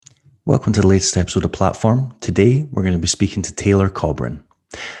Welcome to the latest episode of Platform. Today, we're going to be speaking to Taylor Cobran.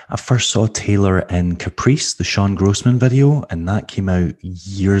 I first saw Taylor in Caprice, the Sean Grossman video, and that came out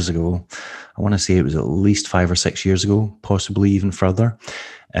years ago. I want to say it was at least 5 or 6 years ago, possibly even further.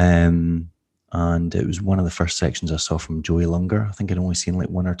 And it was one of the first sections I saw from Joey Lunger. I think I'd only seen like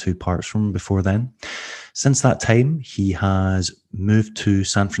 1 or 2 parts from him before then. Since that time, he has moved to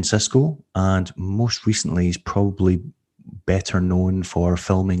San Francisco, and most recently, he's probably better known for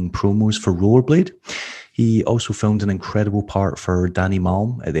filming promos for Rollerblade. He also filmed an incredible part for Danny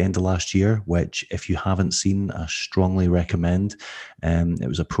Malm at the end of last year, which if you haven't seen, I strongly recommend. It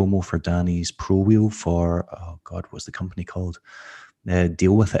was a promo for Danny's Pro Wheel for, what's the company called?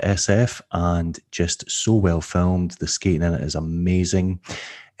 Deal With It SF, and just so well filmed. The skating in it is amazing.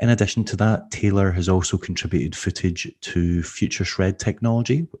 In addition to that, Taylor has also contributed footage to Future Shred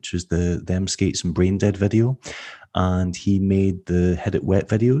Technology, which is the Them Skates and Brain Dead video. And he made the Hit It Wet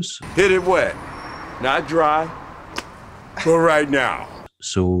videos. Hit it wet, not dry, but right now.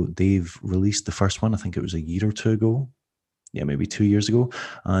 So they've released the first one, I think it was a year or two ago. Yeah, maybe 2 years ago.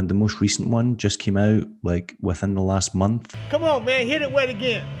 And the most recent one just came out like within the last month. Come on, man, hit it wet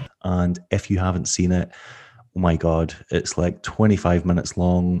again. And if you haven't seen it, oh my God, it's like 25 minutes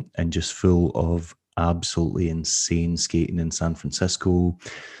long and just full of absolutely insane skating in San Francisco.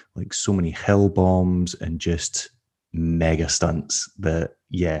 Like so many hill bombs and just mega stunts that,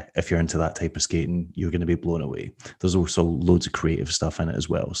 yeah, if you're into that type of skating, you're going to be blown away. There's also loads of creative stuff in it as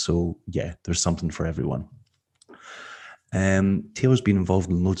well. So yeah, there's something for everyone. Taylor's been involved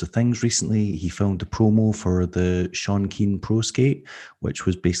in loads of things recently. He filmed a promo for the Sean Keen Pro Skate, which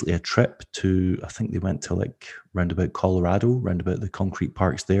was basically a trip to, I think they went to like roundabout Colorado, roundabout the concrete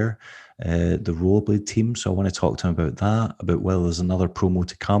parks there, the rollerblade team. So I want to talk to him about that, about whether there's another promo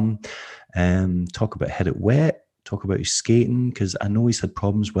to come, talk about Hit It Wet, talk about his skating, because I know he's had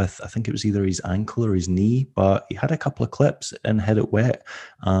problems with, I think it was either his ankle or his knee, but he had a couple of clips in Hit It Wet,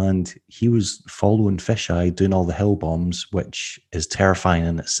 and he was following Fisheye doing all the hill bombs, which is terrifying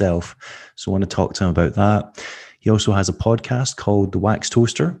in itself. So I want to talk to him about that. He also has a podcast called The Wax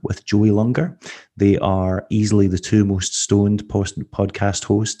Toaster with Joey Lunger. They are easily the 2 most stoned podcast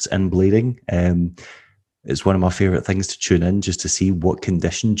hosts in blading. It's one of my favorite things to tune in just to see what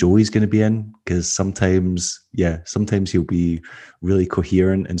condition Joey's going to be in, because sometimes he'll be really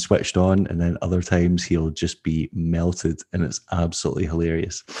coherent and switched on, and then other times he'll just be melted, and it's absolutely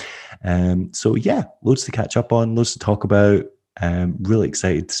hilarious. So yeah, loads to catch up on, loads to talk about. Really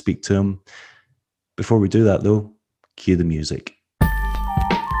excited to speak to him. Before we do that though, cue the music.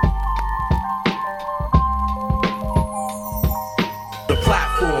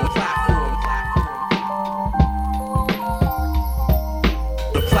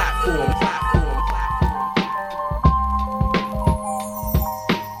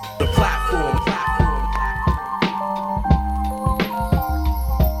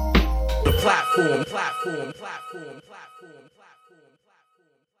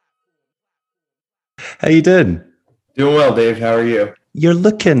 How you doing? Doing well, Dave. How are you? You're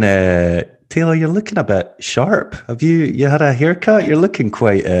looking, Taylor, you're looking a bit sharp. Have you had a haircut? You're looking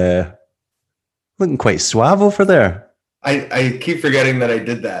quite suave over there. I keep forgetting that I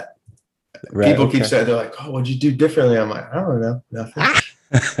did that. Right, people keep saying, they're like, oh, what'd you do differently? I'm like, I don't know, nothing.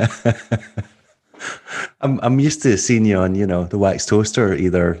 I'm used to seeing you on, the Wax Toaster,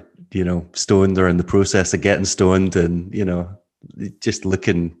 either, stoned or in the process of getting stoned, and, just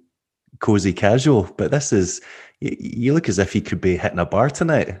looking cozy casual. But this is, you look as if you could be hitting a bar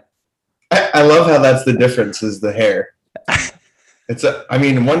tonight. I love how that's the difference, is the hair.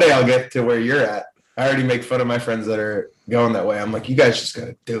 One day I'll get to where you're at. I already make fun of my friends that are going that way. I'm like, you guys just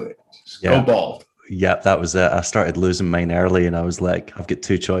gotta do it. Just go bald. Yeah, that was it. I started losing mine early, and I was like, I've got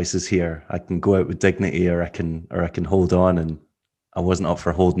 2 choices here. I can go out with dignity, or I can hold on. And I wasn't up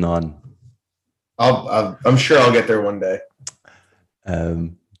for holding on. I'm sure I'll get there one day.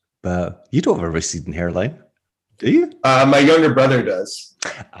 But you don't have a receding hairline, do you? My younger brother does.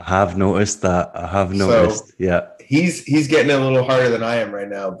 I have noticed that. So, yeah. He's getting a little harder than I am right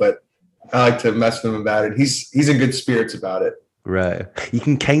now, but I like to mess with him about it. He's in good spirits about it. Right. You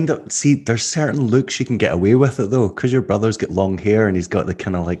can kind of see there's certain looks you can get away with it though, because your brother's got long hair and he's got the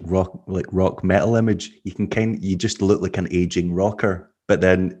kind of like rock metal image. You just look like an aging rocker, but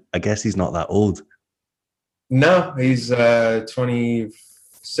then I guess he's not that old. No, he's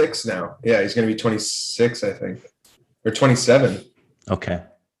 26 now. Yeah, he's going to be 26, I think, or 27. Okay.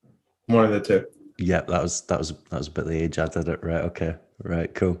 One of the two. Yeah, that was about the age I did it. Right. Okay.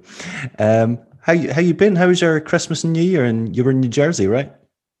 Right. Cool. How you been? How was your Christmas and New Year? And you were in New Jersey, right?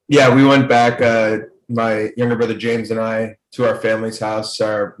 Yeah, we went back my younger brother James and I to our family's house.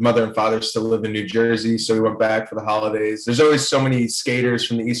 Our mother and father still live in New Jersey, so we went back for the holidays. There's always so many skaters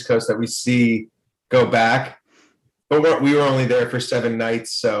from the East Coast that we see go back, but we were only there for 7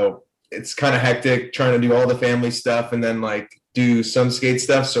 nights, so it's kind of hectic trying to do all the family stuff and then like do some skate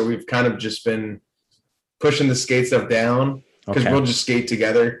stuff. So we've kind of just been pushing the skate stuff down because we'll just skate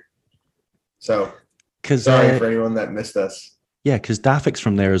together. So sorry for anyone that missed us. Yeah, because Dafik's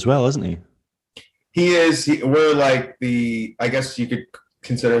from there as well, isn't he? He is. We're like I guess you could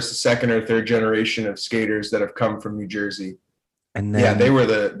consider us the second or third generation of skaters that have come from New Jersey. And then, they were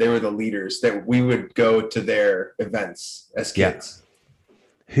the leaders that we would go to their events as kids.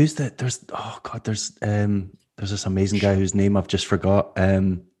 Who's that? There's this amazing guy whose name I've just forgot.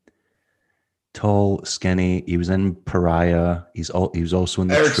 Tall, skinny. He was in Pariah. He was also in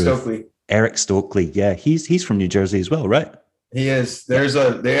the Eric Truth. Stokely. Eric Stokely. Yeah, he's from New Jersey as well, right? He is. There's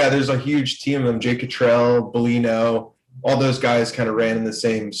a huge team of them. Jake Cottrell, Bellino, all those guys kind of ran in the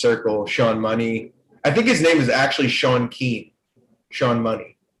same circle. Sean Money. I think his name is actually Sean Keane. Sean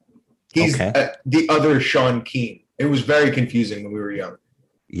Money. He's the other Sean Keane. It was very confusing when we were young.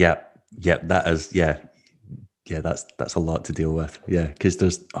 Yeah, that is, yeah, that's a lot to deal with. Yeah, because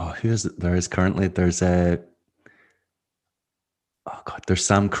there's there's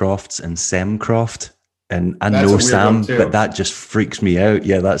Sam Crofts and Sem Croft, and I know Sam, but that just freaks me out.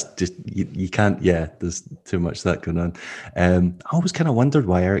 Yeah, that's just you can't. Yeah, there's too much of that going on. I always kind of wondered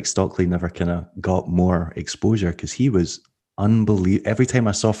why Eric Stockley never kind of got more exposure, because he was unbelievable. Every time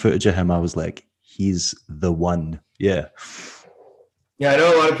I saw footage of him, I was like, he's the one. Yeah. Yeah, I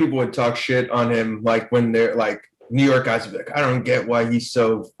know a lot of people would talk shit on him, like when they're like New York guys would be like, I don't get why he's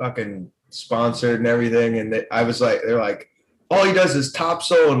so fucking sponsored and everything. And they're like, all he does is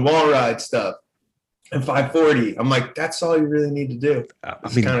topsoul and wall ride stuff and 540. I'm like, that's all you really need to do.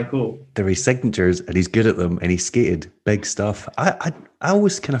 It's kind of cool. They're his signatures, and he's good at them, and he skated big stuff. I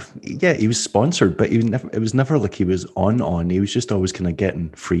always kind of, he was sponsored, but it was never like he was on. He was just always kind of getting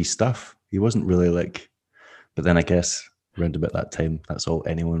free stuff. He wasn't really like, but then I guess around about that time, that's all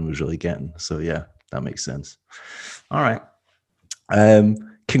anyone was really getting. So yeah, that makes sense. All right.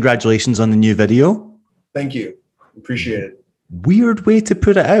 Congratulations on the new video. Thank you. Appreciate it. Weird way to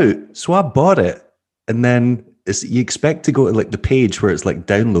put it out. So I bought it, and then you expect to go to like the page where it's like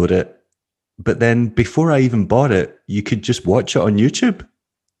download it, but then before I even bought it, you could just watch it on YouTube.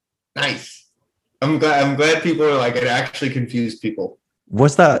 Nice. I'm glad people are like, it actually confused people.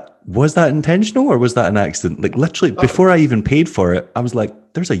 Was that intentional, or was that an accident? Like literally before I even paid for it, I was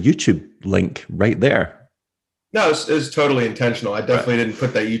like, there's a YouTube link right there. No, it was totally intentional. I definitely didn't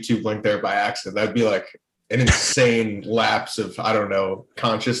put that YouTube link there by accident. That'd be like an insane lapse of, I don't know,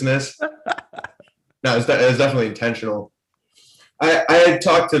 consciousness. No, it was definitely intentional. I had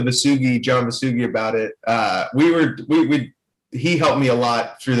talked to John Vasugi about it. He helped me a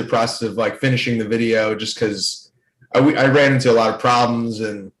lot through the process of like finishing the video, just because I ran into a lot of problems,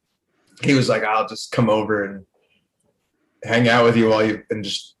 and he was like, I'll just come over and hang out with you and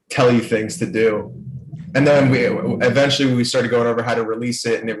just tell you things to do. And then we started going over how to release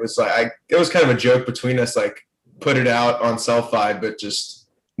it. And it was like, it was kind of a joke between us, like put it out on Sellfy, but just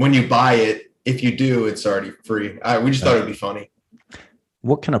when you buy it, if you do, it's already free. We just thought it'd be funny.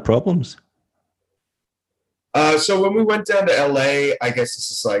 What kind of problems? So when we went down to LA, I guess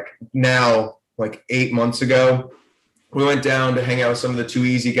this is like now, like 8 months ago, we went down to hang out with some of the Too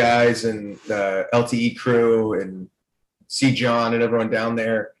Easy guys and the LTE crew and see John and everyone down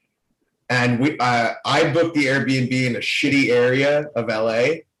there. And I booked the Airbnb in a shitty area of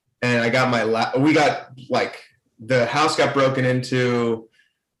LA, and I got the house got broken into,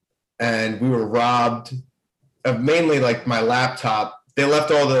 and we were robbed of mainly like my laptop. They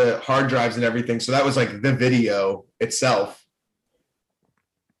left all the hard drives and everything. So that was like the video itself.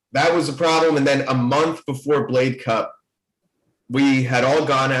 That was a problem. And then a month before Blade Cup, we had all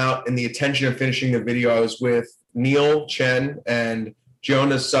gone out in the intention of finishing the video. I was with Neil Chen and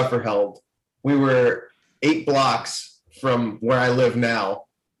Jonas Sufferheld. We were 8 blocks from where I live now,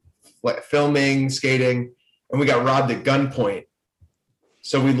 like filming, skating, and we got robbed at gunpoint.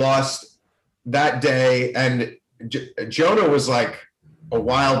 So we lost that day, and Jonah was like a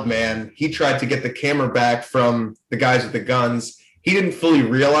wild man. He tried to get the camera back from the guys with the guns. He didn't fully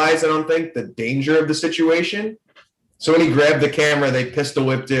realize, I don't think, the danger of the situation. So when he grabbed the camera, they pistol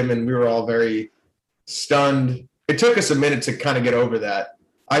whipped him, and we were all very stunned. It took us a minute to kind of get over that.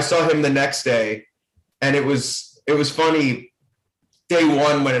 I saw him the next day, and it was funny. Day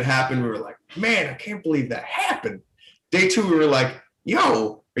one, when it happened, we were like, man, I can't believe that happened. Day two, we were like,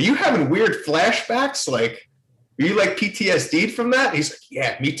 yo, are you having weird flashbacks? Like, are you like PTSD'd from that? And he's like,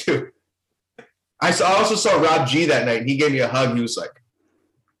 yeah, me too. I also saw Rob G that night, and he gave me a hug. He was like,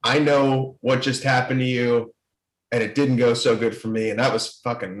 I know what just happened to you, and it didn't go so good for me, and that was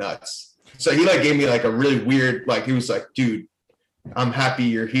fucking nuts. So he like gave me like a really weird, like he was like, dude, I'm happy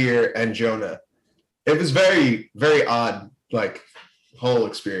you're here, and Jonah. It was very, very odd, like whole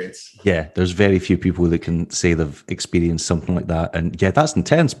experience. Yeah, there's very few people that can say they've experienced something like that. And yeah, that's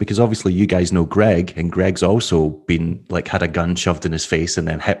intense because obviously you guys know Greg, and Greg's also been like had a gun shoved in his face and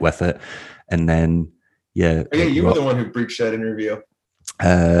then hit with it. And then, yeah. Oh, yeah, you were the one who breached that interview.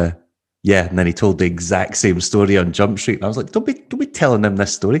 Yeah, and then he told the exact same story on Jump Street. And I was like, don't be telling him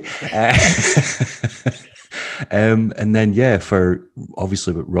this story. And then, yeah, for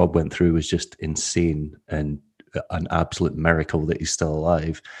obviously what Rob went through was just insane and an absolute miracle that he's still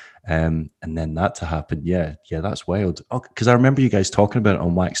alive. And then that to happen, yeah, that's wild. Because I remember you guys talking about it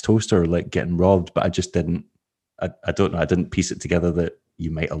on Wax Toaster, like getting robbed, but I just didn't, I don't know, I didn't piece it together that you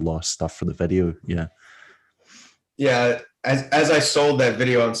might have lost stuff for the video. Yeah. Yeah, as I sold that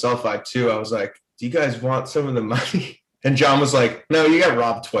video on Sellfy too, I was like, do you guys want some of the money? And John was like, no, you got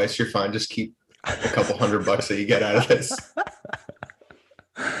robbed twice. You're fine. Just keep a couple $100 that you get out of this.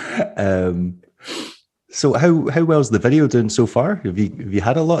 So how well's the video doing so far? Have you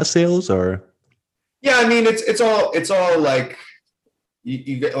had a lot of sales or? Yeah, I mean it's all like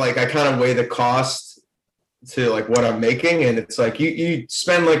you get like I kind of weigh the cost to like what I'm making, and it's like you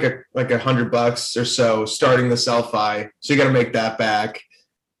spend like $100 or so starting the Sellfy, so you got to make that back.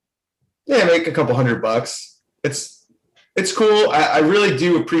 Yeah, make a couple $100. It's cool. I really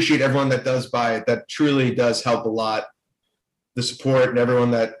do appreciate everyone that does buy it. That truly does help a lot. The support and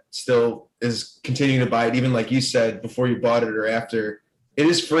everyone that still is continuing to buy it, even like you said, before you bought it or after. It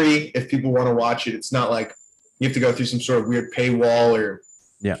is free if people want to watch it. It's not like you have to go through some sort of weird paywall or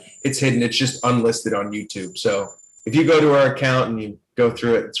it's hidden. It's just unlisted on YouTube. So if you go to our account and you go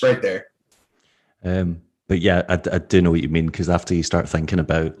through it, it's right there. But yeah, I do know what you mean, because after you start thinking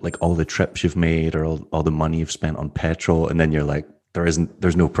about like all the trips you've made or all the money you've spent on petrol, and then you're like, there's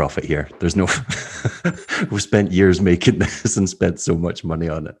no profit here. There's no, we've spent years making this and spent so much money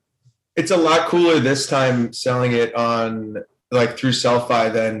on it. It's a lot cooler this time selling it on like through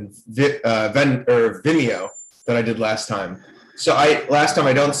Sellfy than Vimeo that I did last time. So last time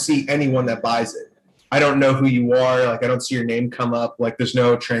I don't see anyone that buys it. I don't know who you are. Like I don't see your name come up. Like there's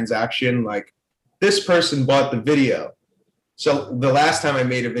no transaction. Like this person bought the video. So the last time I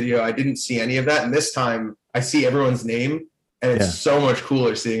made a video, I didn't see any of that. And this time I see everyone's name, and it's so much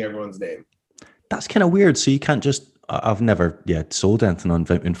cooler seeing everyone's name. That's kind of weird. So you can't just, I've never sold anything on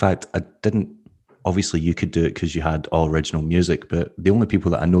Vimeo. In fact, I didn't, obviously you could do it because you had all original music, but the only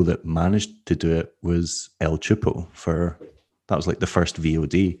people that I know that managed to do it was El Chupo that was like the first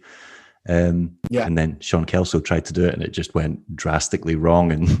VOD. And then Sean Kelso tried to do it and it just went drastically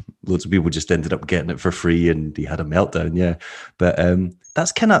wrong, and loads of people just ended up getting it for free and he had a meltdown. Yeah. But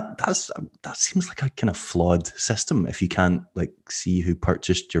that seems like a kind of flawed system if you can't like see who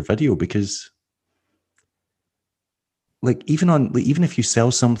purchased your video, because like even if you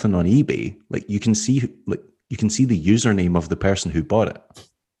sell something on eBay, like you can see the username of the person who bought it.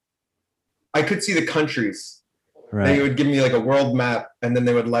 I could see the countries. Right. They would give me like a world map, and then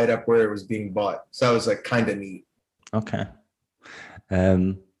they would light up where it was being bought. So that was like kind of neat. Okay.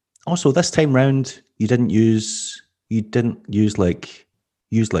 Also, this time round, you didn't use like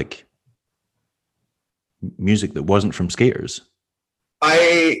music that wasn't from skaters.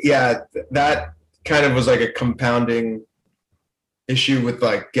 That kind of was like a compounding issue with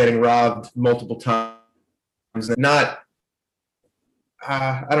like getting robbed multiple times. Not.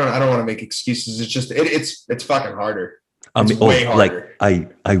 I don't want to make excuses. It's just it's fucking harder. It's way harder. Like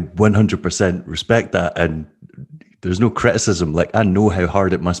I 100% respect that, and there's no criticism. Like I know how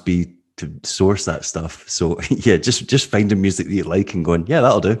hard it must be to source that stuff. So yeah, just finding music that you like and going, yeah,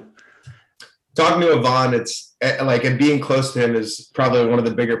 that'll do. Talking to Yvonne, it's like, and being close to him is probably one of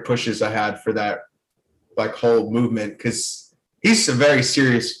the bigger pushes I had for that like whole movement, because he's a very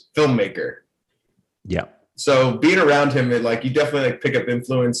serious filmmaker. Yeah. So being around him, you definitely like pick up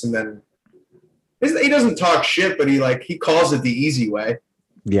influence, and then he doesn't talk shit, but he calls it the easy way.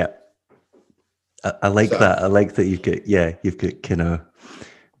 Yeah, I like that. I like that you've got kind of,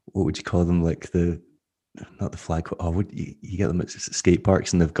 what would you call them? Like not the flag. Oh, you get them at skate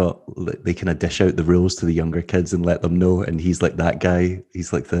parks, and they kind of dish out the rules to the younger kids and let them know. And he's like that guy.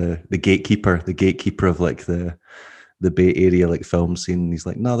 He's like the gatekeeper of like the Bay Area like film scene. And he's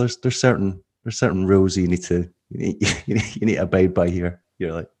like, no, there's certain rules you need to abide by here.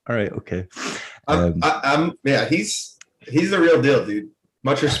 You're like, all right, okay. He's the real deal, dude.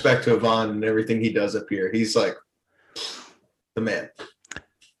 Much respect to Yvonne and everything he does up here. He's like the man.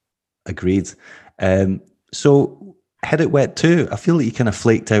 Agreed. So Hit It Wet 2, I feel like you kind of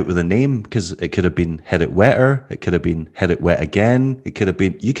flaked out with the name because it could have been Hit It Wetter, it could have been Hit It Wet Again, it could have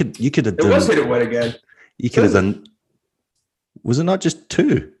been you could have done. It was Hit It Wet Again. You could have done. Was it not just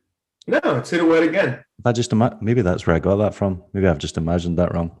 2? No, it's Hit It Wet Again. Maybe that's where I got that from. Maybe I've just imagined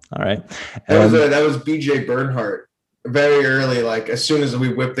that wrong. All right. That was BJ Bernhardt. Very early, like as soon as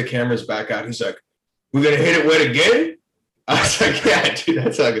we whipped the cameras back out, he's like, "We're gonna hit it wet again." I was like, "Yeah, dude,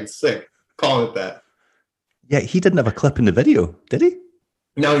 that's fucking sick." Calling it that. Yeah, he didn't have a clip in the video, did he?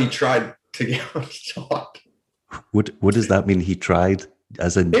 No, he tried to get on talk. What does that mean? He tried,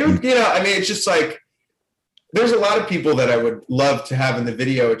 as in I mean, it's just like there's a lot of people that I would love to have in the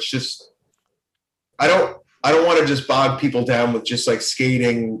video. It's just I don't want to just bog people down with just like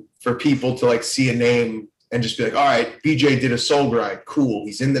skating for people to like see a name and just be like, all right, BJ did a soul grind. Cool.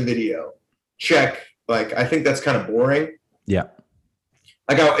 He's in the video. Check. Like, I think that's kind of boring. Yeah.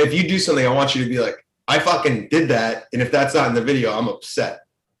 Like, if you do something, I want you to be like, I fucking did that. And if that's not in the video, I'm upset.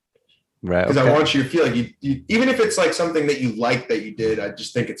 Right. Because I want you to feel like you, even if it's like something that you like that you did, I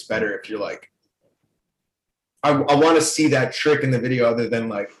just think it's better if you're like, I want to see that trick in the video other than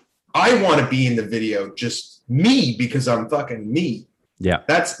like, I want to be in the video, just me because I'm fucking me. Yeah.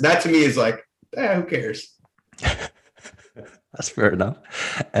 That to me is like, who cares? That's fair enough.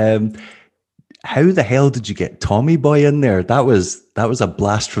 How the hell did you get Tommy Boy in there? That was a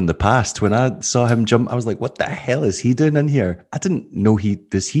blast from the past. When I saw him jump, I was like, what the hell is he doing in here? I didn't know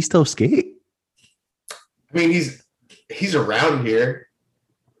does he still skate? I mean, he's around here.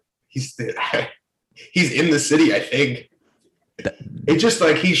 He's in the city, I think. It's just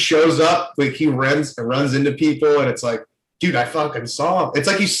like he shows up, like he runs into people, and it's like, dude, I fucking saw him. It's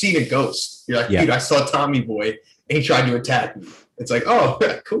like you've seen a ghost. You're like, dude, I saw Tommy Boy, and he tried to attack me. It's like, oh,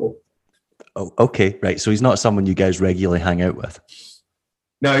 cool. Oh, okay, right. So he's not someone you guys regularly hang out with.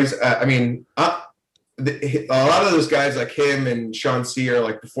 No, he's. A lot of those guys like him and Sean C are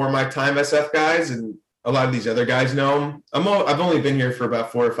like before my time SF guys, and a lot of these other guys know him. I've only been here for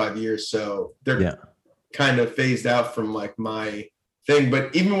about 4 or 5 years, so they're kind of phased out from like my thing.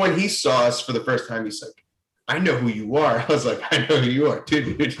 But even when he saw us for the first time, he's like, I know who you are. I was like, I know who you are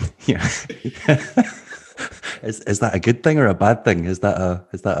too, dude. Yeah. Is that a good thing or a bad thing? Is that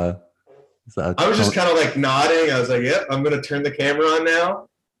a I was just kind of like nodding. I was like, yep, I'm going to turn the camera on now.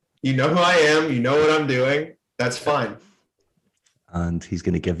 You know who I am. You know what I'm doing. That's fine. And he's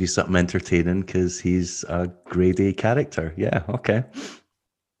going to give you something entertaining because he's a grade A character. Yeah, okay.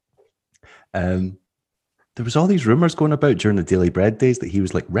 There was all these rumors going about during the Daily Bread days that he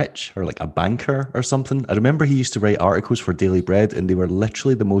was like rich or like a banker or something. I remember he used to write articles for Daily Bread, and they were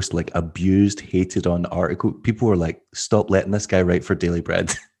literally the most like abused, hated on article. People were like, stop letting this guy write for Daily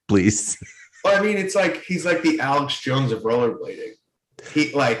Bread, please. Well, I mean, it's like he's like the Alex Jones of rollerblading.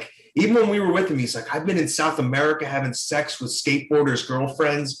 He like, even when we were with him, he's like, I've been in South America having sex with skateboarders'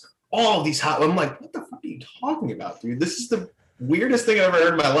 girlfriends, all of these hot. I'm like, what the fuck are you talking about, dude? This is the weirdest thing I've ever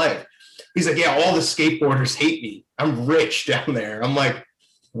heard in my life. He's like, yeah, all the skateboarders hate me. I'm rich down there. I'm like,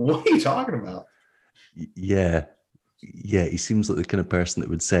 what are you talking about? Yeah. Yeah, he seems like the kind of person that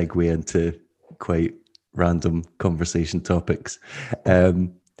would segue into quite random conversation topics.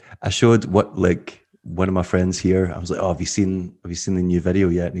 I showed one of my friends here. I was like, "Oh, have you seen the new video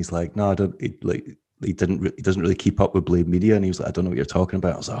yet?" And he's like, "No, I don't." He doesn't really keep up with Blade Media, and he was like, "I don't know what you're talking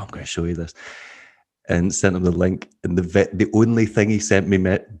about." I was like, "Oh, I'm going to show you this," and sent him the link. And the only thing he sent me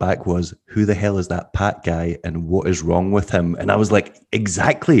back was, "Who the hell is that Pat guy, and what is wrong with him?" And I was like,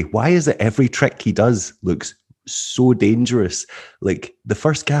 "Exactly. Why is it every trick he does looks so dangerous? Like the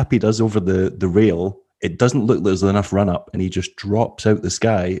first gap he does over the rail." It doesn't look like there's enough run up, and he just drops out the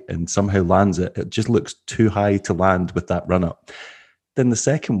sky and somehow lands it. It just looks too high to land with that run up. Then the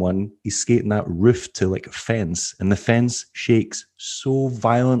second one, he's skating that roof to like a fence, and the fence shakes so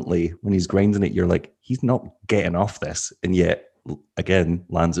violently when he's grinding it. You're like, he's not getting off this, and yet again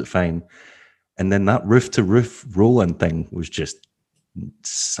lands it fine. And then that roof to roof rolling thing was just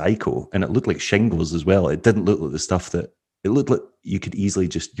psycho, and it looked like shingles as well. It didn't look like the stuff that. It looked like you could easily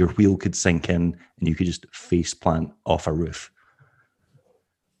your wheel could sink in and you could just face plant off a roof.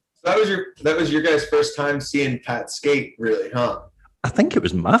 So that was your guys' first time seeing Pat skate, really, huh? I think it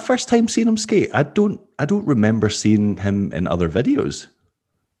was my first time seeing him skate. I don't remember seeing him in other videos.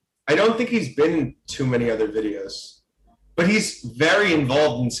 I don't think he's been in too many other videos, but he's very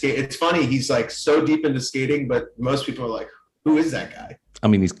involved in skate. It's funny, he's like so deep into skating, but most people are like, who is that guy? I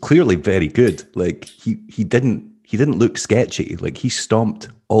mean, he's clearly very good. Like he didn't look sketchy. Like he stomped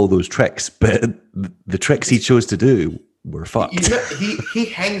all those tricks, but the tricks he chose to do were fucked. He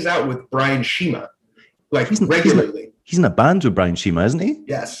hangs out with Brian Shima like regularly. He's in a band with Brian Shima, isn't he?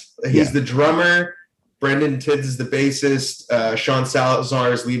 Yes. He's the drummer. Brendan Tids is the bassist. Sean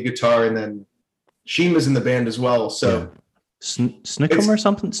Salazar is lead guitar. And then Shima's in the band as well. So Snookum or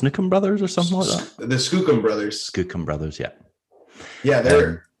something? Snookum Brothers or something like that? The Skookum Brothers. Skookum Brothers, yeah. Yeah,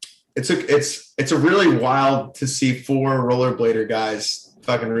 they're it's a really wild to see 4 rollerblader guys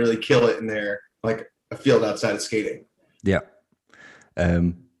fucking really kill it in there, like a field outside of skating. Yeah.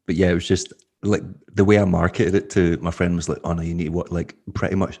 But yeah, it was just like the way I marketed it to my friend was like, oh no, you need what, like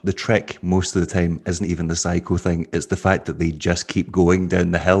pretty much the trick most of the time isn't even the psycho thing. It's the fact that they just keep going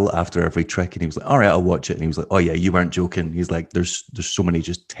down the hill after every trick. And he was like, all right, I'll watch it. And he was like, oh yeah, you weren't joking. He's like, there's so many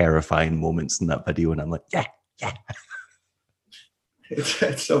just terrifying moments in that video. And I'm like, yeah.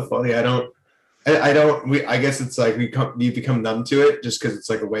 It's so funny. I guess it's like you become numb to it just because it's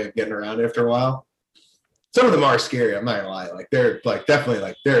like a way of getting around after a while. Some of them are scary. I'm not gonna lie. Like they're like definitely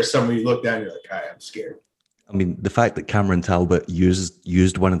like there are some where you look down and you're like, all right, I'm scared. I mean, the fact that Cameron Talbot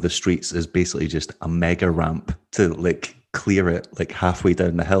used one of the streets is basically just a mega ramp to like clear it like halfway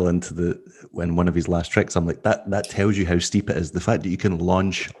down the hill into when one of his last tricks. I'm like, that tells you how steep it is. The fact that you can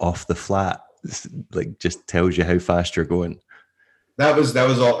launch off the flat like just tells you how fast you're going. That was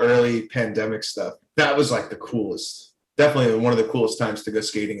all early pandemic stuff. That was like the coolest. Definitely one of the coolest times to go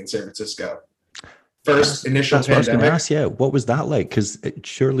skating in San Francisco. First initial that's pandemic. What I was going to ask, yeah. What was that like? Because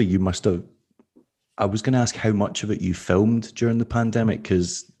surely you must have. I was going to ask how much of it you filmed during the pandemic,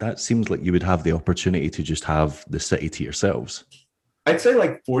 because that seems like you would have the opportunity to just have the city to yourselves. I'd say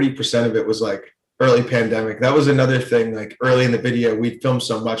like 40% of it was like early pandemic. That was another thing. Like early in the video, we filmed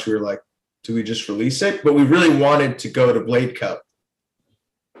so much, we were like, do we just release it? But we really wanted to go to Blade Cup.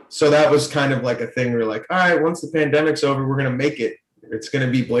 So that was kind of like a thing. We were like, all right, once the pandemic's over, we're going to make it. It's going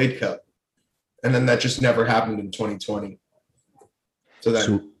to be Blade Cup. And then that just never happened in 2020. So then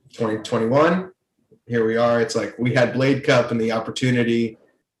 2021, here we are. It's like we had Blade Cup and the opportunity.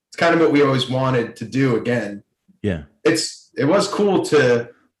 It's kind of what we always wanted to do again. Yeah. It was cool to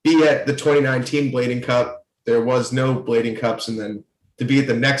be at the 2019 Blading Cup. There was no Blading Cups. And then to be at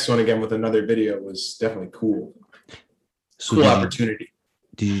the next one again with another video was definitely cool. So cool opportunity.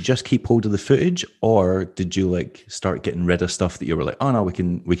 Did you just keep hold of the footage, or did you like start getting rid of stuff that you were like, oh no, we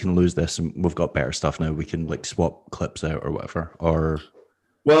can lose this and we've got better stuff now, we can like swap clips out or whatever? Or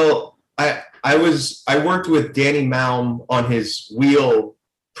well, I worked with Danny Malm on his wheel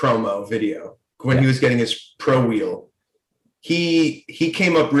promo video when he was getting his pro wheel. He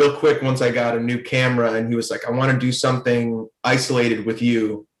came up real quick once I got a new camera, and he was like, I want to do something isolated with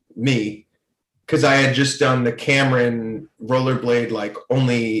me. Because I had just done the Cameron rollerblade, like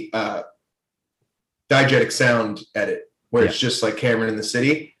only diegetic sound edit, where it's just like Cameron in the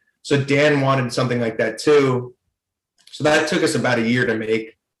city. So Dan wanted something like that too. So that took us about a year to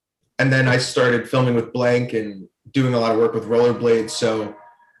make. And then I started filming with Blank and doing a lot of work with rollerblades. So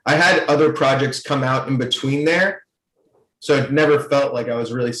I had other projects come out in between there. So it never felt like I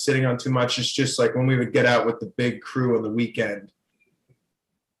was really sitting on too much. It's just like when we would get out with the big crew on the weekend,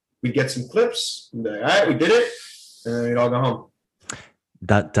 we'd get some clips, and be like, all right, we did it, and then we'd all go home.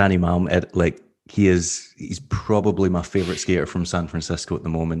 That Danny Malm, he's probably my favorite skater from San Francisco at the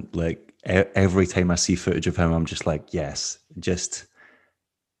moment. Like every time I see footage of him, I'm just like, yes, just.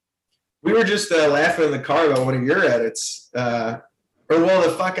 We were just laughing in the car about one of your edits. The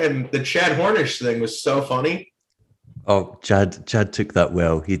Chad Hornish thing was so funny. Oh, Chad took that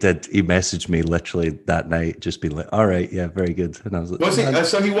well. He did. He messaged me literally that night, just being like, all right, yeah, very good. And I was like,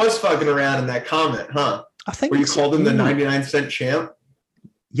 so he was fucking around in that comment, huh? I think. Where you called him the 99-cent champ?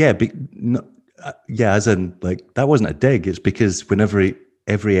 Yeah, as in, like, that wasn't a dig. It's because whenever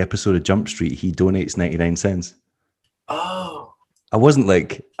every episode of Jump Street, he donates 99 cents. Oh. I wasn't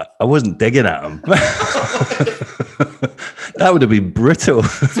digging at him. That would have been brutal.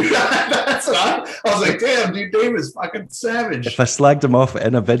 That's what I was like, damn, dude, Dave is fucking savage. If I slagged him off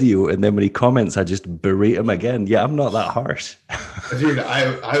in a video and then when he comments, I just berate him again. Yeah, I'm not that harsh. Dude,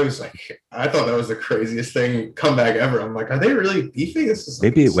 I was like, I thought that was the craziest comeback ever. I'm like, are they really beefing? This is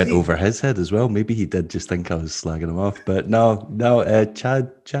maybe it went over his head as well. Maybe he did just think I was slagging him off. But no,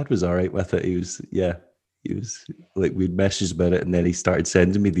 Chad was all right with it. He was like, we'd messaged about it, and then he started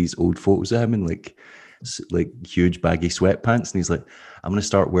sending me these old photos of him in like huge baggy sweatpants, and he's like, I'm gonna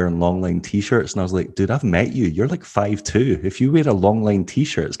start wearing long line t-shirts. And I was like, dude, I've met you, you're like 5'2". If you wear a long line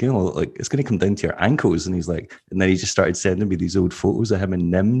t-shirt, it's gonna come down to your ankles. And he's like, and then he just started sending me these old photos of him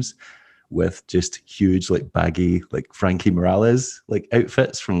in Nims with just huge like baggy like Frankie Morales like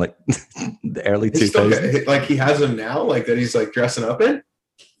outfits from like the early 2000s. Like he has them now, like that he's like dressing up in.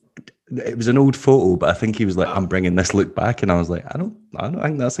 It was an old photo, but I think he was like, I'm bringing this look back. And I was like, I don't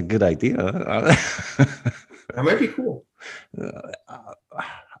think that's a good idea. That might be cool.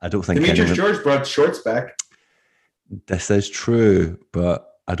 I don't think Demetrius George brought shorts back. This is true, but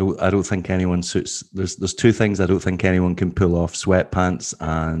I don't think anyone suits. There's two things I don't think anyone can pull off: sweatpants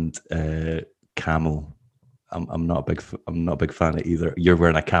and camo. I'm not a big fan of either. You're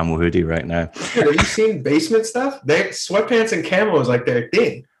wearing a camo hoodie right now. Dude, have you seen basement stuff? Sweatpants and camo is like their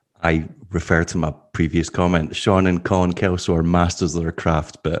thing. I refer to my previous comment. Sean and Colin Kelso are masters of their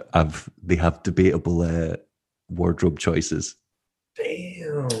craft, but they have debatable wardrobe choices.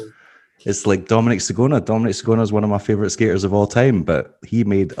 Damn. It's like Dominic Sagona. Dominic Sagona is one of my favorite skaters of all time, but he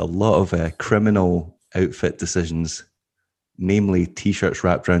made a lot of criminal outfit decisions, namely t-shirts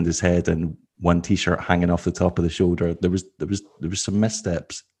wrapped around his head and one t-shirt hanging off the top of the shoulder. There was some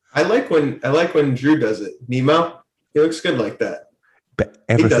missteps. I like when Drew does it. Nemo, he looks good like that. But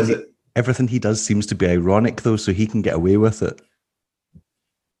everything he does seems to be ironic though, so he can get away with it.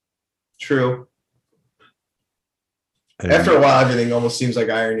 True. After a while, everything almost seems like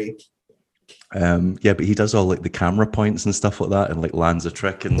irony. Yeah, but he does all like the camera points and stuff like that, and like lands a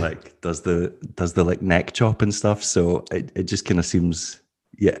trick and like does the like neck chop and stuff. So it just kind of seems,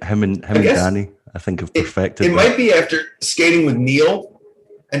 yeah, him and Danny, I think, have perfected. It might be after skating with Neil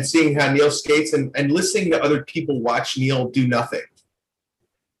and seeing how Neil skates and listening to other people watch Neil do nothing.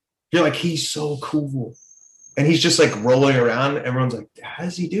 You're like, he's so cool, and he's just like rolling around. Everyone's like, how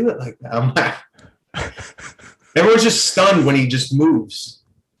does he do it like that? I'm like, everyone's just stunned when he just moves.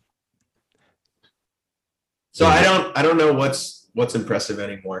 So yeah. I don't know what's impressive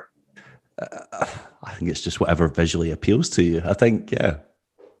anymore. I think it's just whatever visually appeals to you. I think, yeah.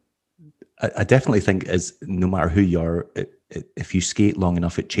 I definitely think as no matter who you are, if you skate long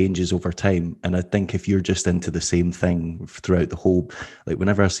enough, it changes over time. And I think if you're just into the same thing throughout the whole, like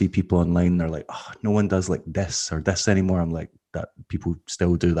whenever I see people online, they're like, oh, no one does like this or this anymore. I'm like, that people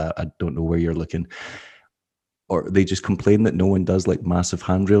still do that. I don't know where you're looking. Or they just complain that no one does like massive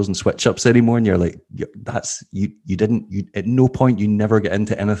handrails and switch ups anymore. And you're like, that's, you at no point, you never get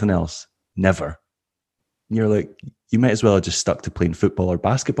into anything else. Never. And you're like, you might as well have just stuck to playing football or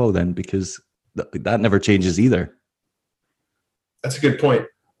basketball then, because that never changes either. That's a good point.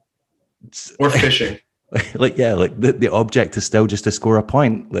 Or fishing. Like the object is still just to score a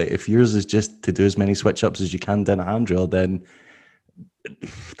point. Like if yours is just to do as many switch ups as you can down a handrail, then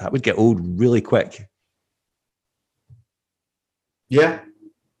that would get old really quick. Yeah.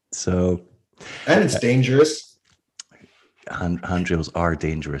 So. And it's dangerous. Handrails are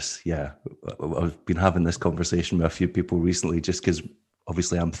dangerous. Yeah. I've been having this conversation with a few people recently just because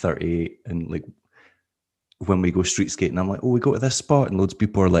obviously I'm 38 and like when we go street skating, I'm like, oh, we go to this spot. And loads of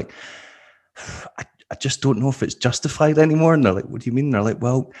people are like, I just don't know if it's justified anymore. And they're like, what do you mean? And they're like,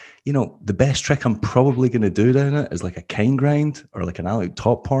 well, you know, the best trick I'm probably going to do down it is like a kind grind or like an Alec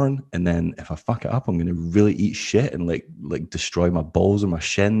top porn. And then if I fuck it up, I'm going to really eat shit and like destroy my balls or my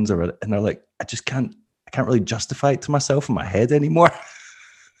shins and they're like, I can't really justify it to myself in my head anymore.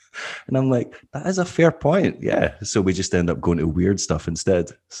 And I'm like, that is a fair point. Yeah. So we just end up going to weird stuff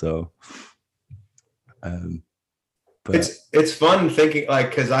instead. So, but it's fun thinking like,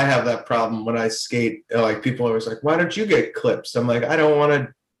 because I have that problem when I skate. Like people are always like, why don't you get clips? I'm like, I don't want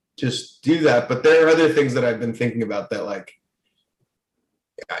to just do that. But there are other things that I've been thinking about that like,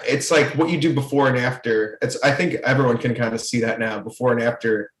 it's like what you do before and after. I think everyone can kind of see that now, before and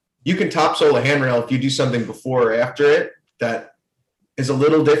after. You can topsoil a handrail if you do something before or after it that is a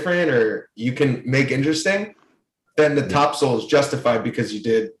little different or you can make interesting, then the topsoil is justified because you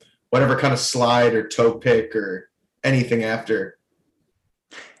did whatever kind of slide or toe pick or anything after.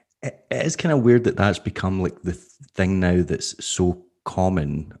 It is kind of weird that that's become like the thing now that's so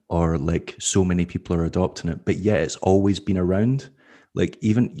common or like so many people are adopting it, but yeah, it's always been around. Like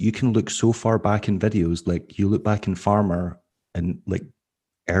even you can look so far back in videos, like you look back in Farmer and like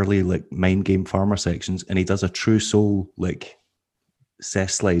early like mind game Farmer sections and he does a true soul like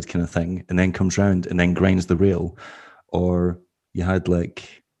cess slide kind of thing and then comes round and then grinds the rail. Or you had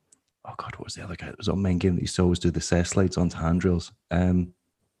like, oh god, what was the other guy that was on mind game that used to always do the cess slides onto handrails?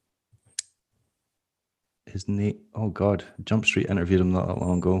 His name, oh god, Jump Street interviewed him not that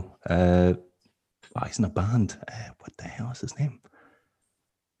long ago. He's in a band. What the hell is his name?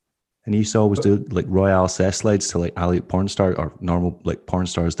 And he used to always do like Royale cess slides to like alley porn star or normal like porn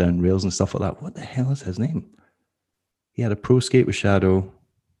stars down rails and stuff like that. What the hell is his name? He had a pro skate with Shadow.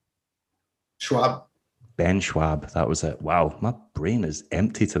 Schwab. Ben Schwab, that was it. Wow, my brain is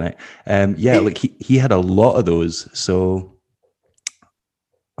empty tonight. Yeah, like he had a lot of those. So,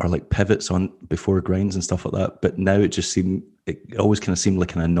 or like pivots on before grinds and stuff like that. But now it always kind of seemed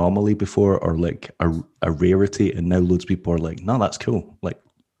like an anomaly before or like a rarity. And now loads of people are like, no, that's cool. Like,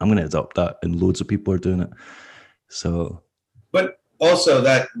 I'm going to adopt that, and loads of people are doing it. So, but also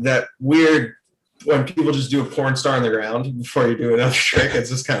that weird when people just do a porn star on the ground before you do another trick, it's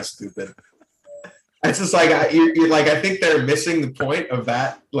just kind of stupid. It's just like you're like, I think they're missing the point of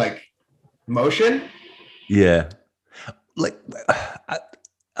that like motion. Yeah, like I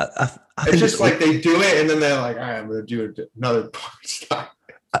think it's just like they do it and then they're like, all right, I'm going to do another porn star.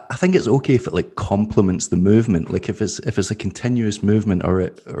 I think it's okay if it like complements the movement, like if it's a continuous movement or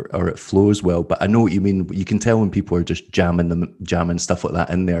it flows well. But I know what you mean. You can tell when people are just jamming stuff like that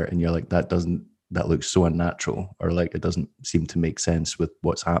in there, and you're like, that looks so unnatural, or like it doesn't seem to make sense with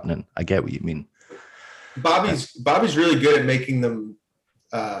what's happening. I get what you mean. Bobby's really good at making them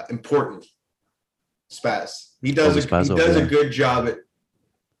important. Spaz. He does a good job at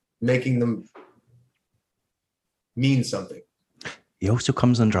making them mean something. He also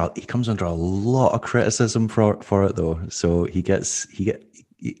comes under a lot of criticism for it though. So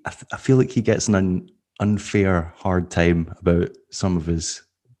I feel like he gets an unfair hard time about some of his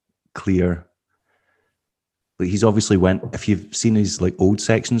clear. Like he's obviously if you've seen his like old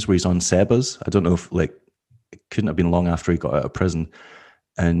sections where he's on Seba's, I don't know if like it couldn't have been long after he got out of prison,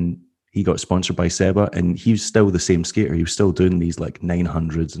 and he got sponsored by Seba, and he was still the same skater. He was still doing these like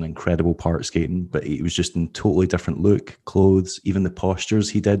 900s and incredible part skating, but he was just in totally different look, clothes, even the postures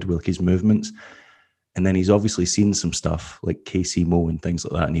he did with like his movements. And then he's obviously seen some stuff like Casey Moe and things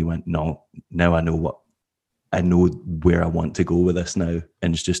like that, and he went, no, now I know where I want to go with this now,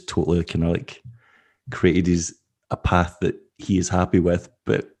 and it's just totally kind of like created a path that he is happy with,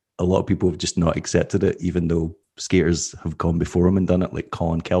 but a lot of people have just not accepted it, even though skaters have gone before him and done it, like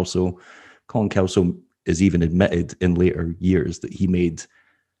Colin Kelso. Colin Kelso is even admitted in later years that he made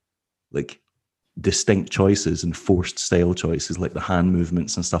like distinct choices and forced style choices, like the hand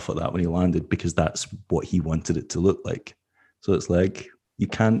movements and stuff like that when he landed, because that's what he wanted it to look like. So it's like you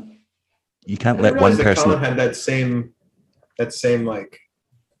can't let one person. Colin had that same like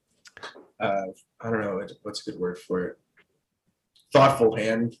I don't know what's a good word for it. Thoughtful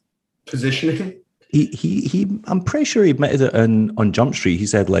hand positioning. I'm pretty sure he admitted it on Jump Street. He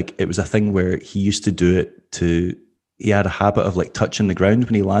said like it was a thing where he used to do it he had a habit of like touching the ground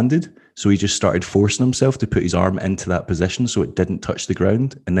when he landed. So he just started forcing himself to put his arm into that position so it didn't touch the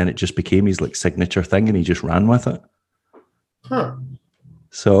ground. And then it just became his like signature thing, and he just ran with it. Huh.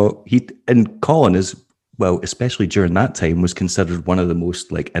 So Colin is, well, especially during that time, was considered one of the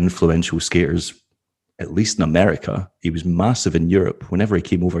most like influential skaters, at least in America. He was massive in Europe. Whenever he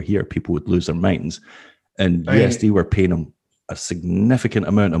came over here, people would lose their minds. And USD were paying him a significant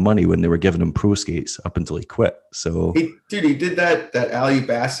amount of money when they were giving him pro skates up until he quit. So he did that Ali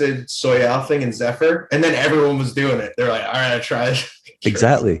Bassett Soyal thing in Zephyr, and then everyone was doing it. They're like, all right, I'll try it.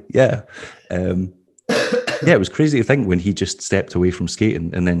 Exactly. Yeah. Yeah, it was crazy to think when he just stepped away from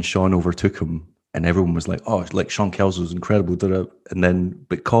skating and then Sean overtook him. And everyone was like, oh, like Sean Kelso's incredible.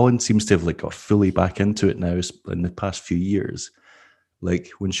 But Colin seems to have like got fully back into it now in the past few years. Like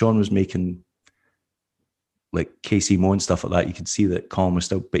when Sean was making like Casey Moe and stuff like that, you could see that Colin was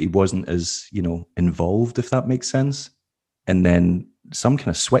still, but he wasn't as, involved, if that makes sense. And then some kind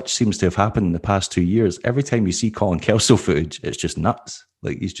of switch seems to have happened in the past 2 years. Every time you see Colin Kelso footage, it's just nuts.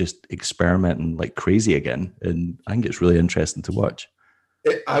 Like he's just experimenting like crazy again. And I think it's really interesting to watch.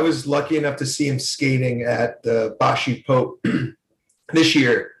 I was lucky enough to see him skating at the Bashi Pope this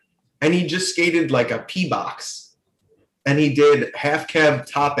year, and he just skated like a P box, and he did half cab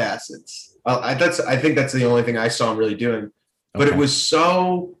top acids. I think that's the only thing I saw him really doing, but It was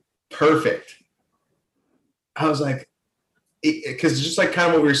so perfect. I was like, because just like kind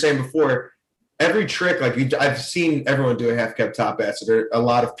of what we were saying before, every trick, like I've seen everyone do a half cab top acid, or a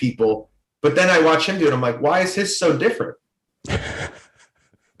lot of people, but then I watch him do it. I'm like, why is his so different?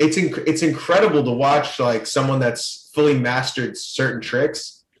 It's incredible to watch like someone that's fully mastered certain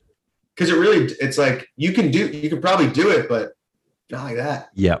tricks, because it's like you can probably do it, but not like that.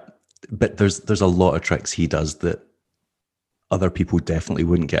 Yeah, but there's a lot of tricks he does that other people definitely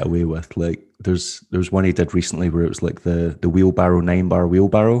wouldn't get away with. Like there's one he did recently where it was like the wheelbarrow 9-bar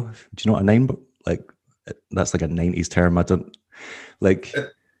wheelbarrow. Do you know what a 9-bar? Like that's like a 90s term. I don't like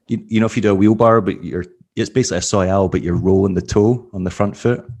if you do a wheelbarrow, but it's basically a soyal, but you're rolling the toe on the front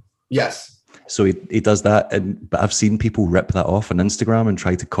foot. Yes. So he does that, but I've seen people rip that off on Instagram and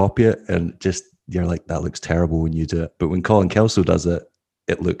try to copy it, and just you're like, that looks terrible when you do it. But when Colin Kelso does it,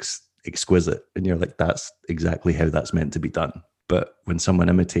 it looks exquisite, and you're like, that's exactly how that's meant to be done. But when someone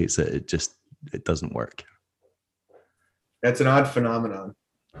imitates it, it doesn't work. That's an odd phenomenon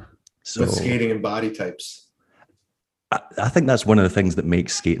with skating and body types. I think that's one of the things that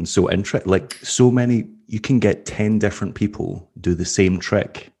makes skating so interesting. Like so many, you can get 10 different people do the same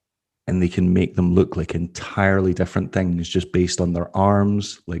trick and they can make them look like entirely different things just based on their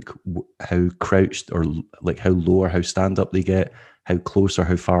arms, like how crouched or like how low or how stand up they get, how close or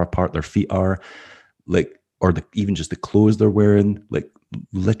how far apart their feet are, like, or even just the clothes they're wearing. Like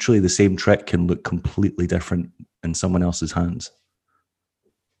literally the same trick can look completely different in someone else's hands.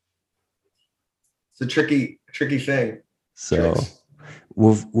 It's a tricky thing. So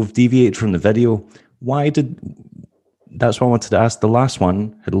we've deviated from the video. That's what I wanted to ask. The last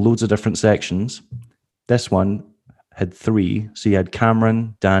one had loads of different sections. This one had 3. So you had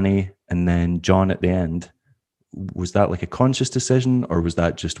Cameron, Danny, and then John at the end. Was that like a conscious decision, or was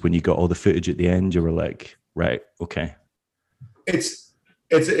that just when you got all the footage at the end, you were like, right, okay? It's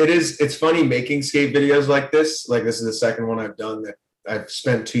funny making skate videos like this. Like this is the second one I've done that I've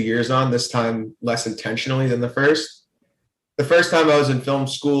spent 2 years on, this time less intentionally than the first. The first time I was in film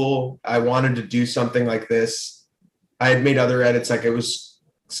school, I wanted to do something like this. I had made other edits. Like it was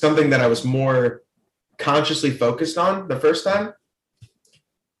something that I was more consciously focused on the first time.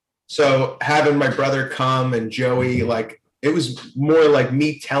 So having my brother come and Joey, like it was more like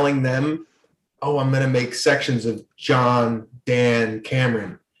me telling them, oh, I'm going to make sections of John, Dan,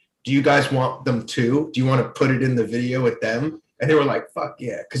 Cameron. Do you guys want them too? Do you want to put it in the video with them? And they were like, fuck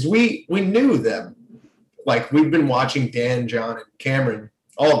yeah. Because we knew them. Like we've been watching Dan, John, and Cameron,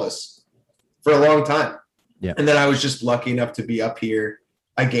 all of us, for a long time. Yeah. And then I was just lucky enough to be up here.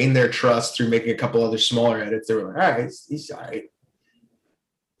 I gained their trust through making a couple other smaller edits. They were like, all right, he's all right.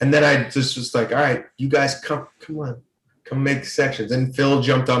 And then I just was like, all right, you guys come on, come make sections. And Phil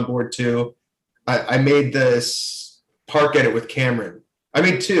jumped on board too. I made this park edit with Cameron. I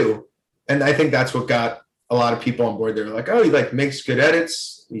made 2. And I think that's what got a lot of people on board. They were like, oh, he like makes good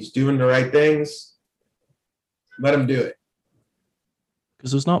edits. He's doing the right things. Let him do it.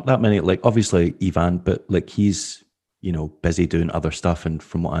 Because there's not that many, like obviously Ivan, but like he's, you know, busy doing other stuff. And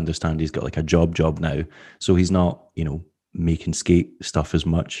from what I understand, he's got like a job now. So he's not, you know, making skate stuff as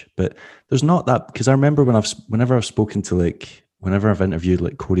much. But there's not that, because I remember whenever I've spoken to whenever I've interviewed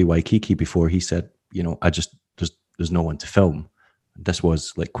like Cody Waikiki before, he said, you know, there's no one to film. This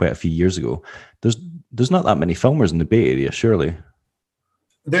was like quite a few years ago. There's not that many filmers in the Bay Area, surely.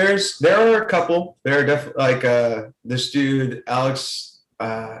 There are a couple. There are definitely like this dude, Alex,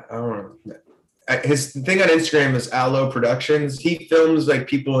 I don't know. His thing on Instagram is Allo Productions. He films like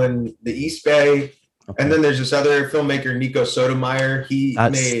people in the East Bay. Okay. And then there's this other filmmaker, Nico Sotomayor.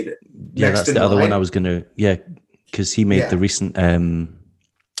 Made that's the other one I was gonna because he made the recent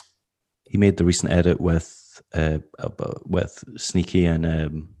edit with Sneaky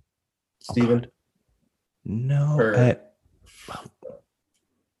and Steven. No,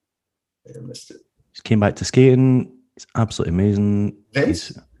 I missed it. He came back to skating. It's absolutely amazing.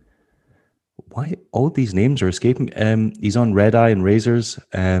 Why all these names are escaping? He's on Red Eye and Razors.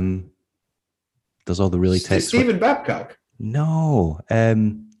 Does all the really tech. Stephen Babcock. No,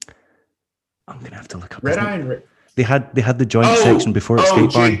 I'm gonna have to look up. Red Eye and they had the joint section before at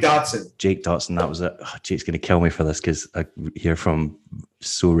Skate Barn. Jake Dotson. That was it. Oh, Jake's gonna kill me for this because I hear from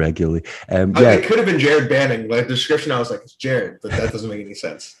so regularly. It could have been Jared Banning. Like the description, I was like, it's Jared, but that doesn't make any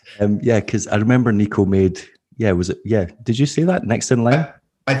sense. Because I remember Nico made. Yeah, was it? Yeah, did you say that next in line?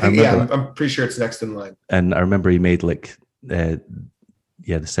 I think I'm pretty sure it's next in line. And I remember he made like the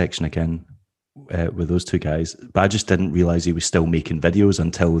section again with those 2 guys, but I just didn't realize he was still making videos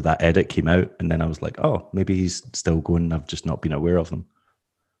until that edit came out, and then I was like, oh, maybe he's still going. I've just not been aware of them.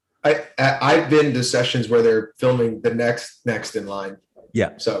 I've been to sessions where they're filming the next in line.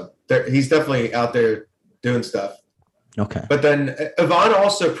 Yeah, so he's definitely out there doing stuff. Okay, but then Ivan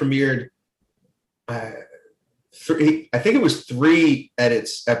also premiered. I think it was 3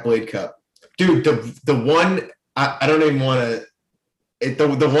 edits at Blade Cup. Dude, the one I don't even want to.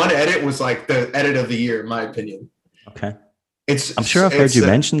 The one edit was like the edit of the year, in my opinion. Okay, I'm sure I've heard you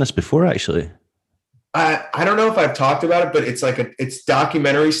mention this before, actually. I don't know if I've talked about it, but it's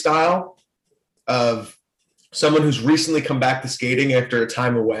documentary style of someone who's recently come back to skating after a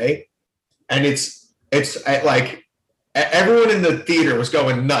time away, and it's like everyone in the theater was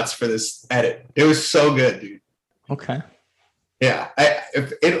going nuts for this edit. It was so good, dude. Okay. Yeah,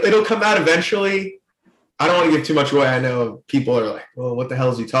 it'll come out eventually. I don't want to give too much away. I know people are like, well, what the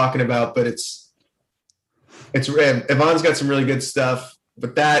hell is he talking about? But Ivan's got some really good stuff.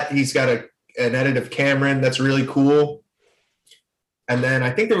 But he's got an edit of Cameron that's really cool. And then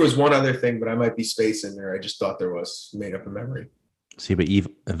I think there was one other thing, but I might be spacing there. I just thought there was, made up a memory. See, but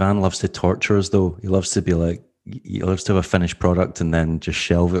Ivan loves to torture us, though. He loves to be like, he loves to have a finished product and then just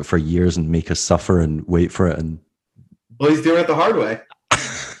shelve it for years and make us suffer and wait for it. And well, he's doing it the hard way.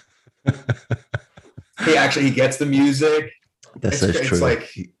 He gets the music. This is true. It's like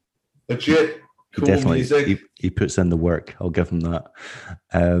legit He cool definitely music. he puts in the work. I'll give him that.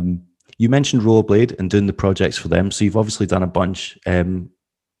 You mentioned Rollerblade and doing the projects for them, so you've obviously done a bunch. You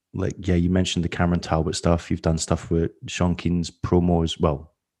mentioned the Cameron Talbot stuff. You've done stuff with Sean Keen's promo as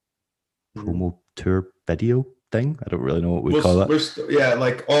well. Promo tour video thing. I don't really know what we call it.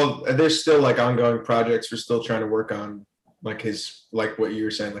 There's still like ongoing projects. We're still trying to work on like his, like what you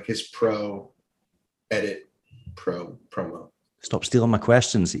were saying, like his promo. Stop stealing my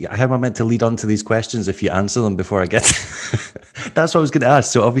questions. How am I meant to lead on to these questions if you answer them before I get? That's what I was going to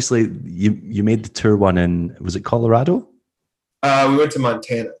ask. So obviously you made the tour one in, was it Colorado? We went to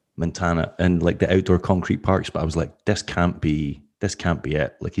Montana and like the outdoor concrete parks, but I was like, this can't be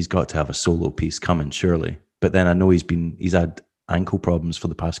it. Like he's got to have a solo piece coming, surely. But then I know he's had ankle problems for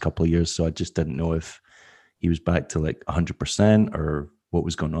the past couple of years, so I just didn't know if he was back to like 100% or what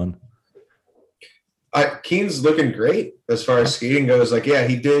was going on. Keen's looking great as far as skating goes. Like, yeah,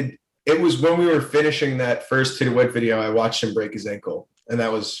 he did. It was when we were finishing that first Hit It Wet video, I watched him break his ankle, and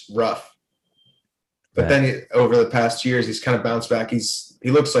that was rough. But then over the past years, he's kind of bounced back. He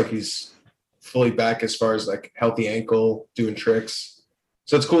looks like he's fully back as far as like healthy ankle, doing tricks.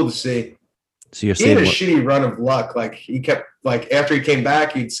 So it's cool to see. So you're he saying had a shitty run of luck. Like he kept like after he came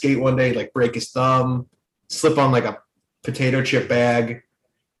back, he'd skate one day, like break his thumb, slip on like a potato chip bag,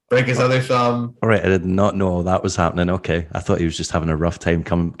 break his other thumb. All right, I did not know all that was happening. Okay, I thought he was just having a rough time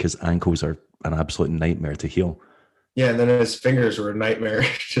coming because ankles are an absolute nightmare to heal. Yeah, and then his fingers were a nightmare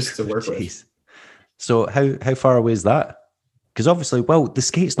just to work with. So how far away is that? Because obviously, well, the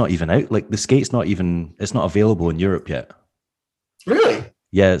skate's not even out. Like the skate's not even, it's not available in Europe yet. Really?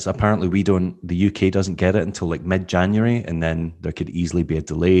 Yeah, it's apparently the UK doesn't get it until like mid-January, and then there could easily be a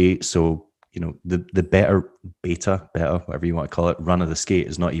delay. So, you know, the beta, whatever you want to call it, run of the skate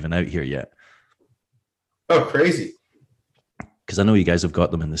is not even out here yet. Oh, crazy. Because I know you guys have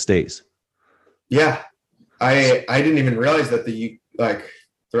got them in the States. Yeah. I didn't even realize that the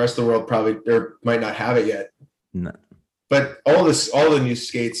rest of the world probably or might not have it yet. No. But all the new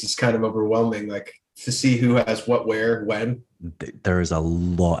skates is kind of overwhelming, like to see who has what, where, when. There is a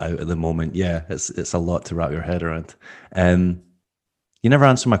lot out at the moment. Yeah, it's a lot to wrap your head around. You never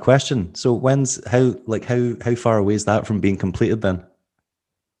answered my question. So how far away is that from being completed then?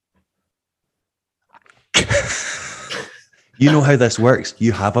 You know how this works.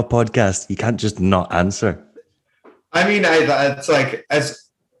 You have a podcast. You can't just not answer. I mean, it's like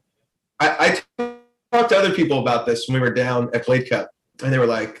I talked to other people about this when we were down at Blade Cup, and they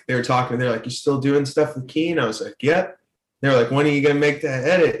were talking, and they're like, "You still doing stuff with Keen?" I was like, "Yep." They were like, "When are you gonna make that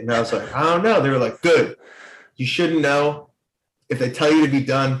edit?" And I was like, "I don't know." They were like, "Good. You shouldn't know. If they tell you to be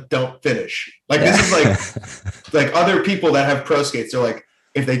done, don't finish." Like This is like other people that have pro skates. They're like,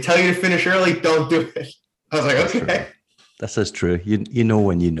 if they tell you to finish early, don't do it. I was like, That's okay. True. This is true. You know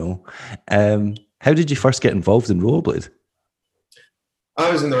when you know. How did you first get involved in rollerblade? I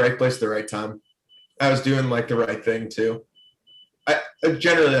was in the right place at the right time. I was doing like the right thing too. I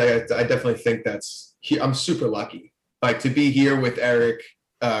definitely think I'm super lucky. Like to be here with Eric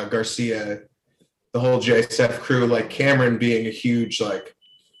Garcia, the whole JSF crew, like Cameron being a huge like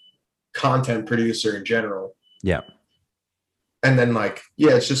content producer in general. Yeah. And then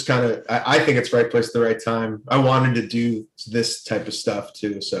it's just kind of, I think it's right place at the right time. I wanted to do this type of stuff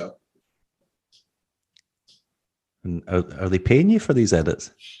too. So. And are they paying you for these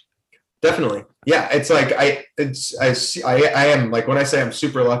edits? Definitely. Yeah. It's like, I am like, when I say I'm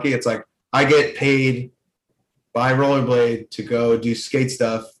super lucky, it's like, I get paid by Rollerblade to go do skate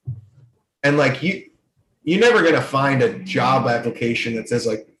stuff. And like, you're never going to find a job application that says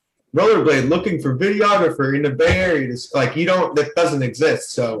like, Rollerblade looking for videographer in the Bay Area. That doesn't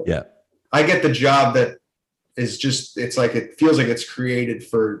exist. So yeah, I get the job that is just, it's like, it feels like it's created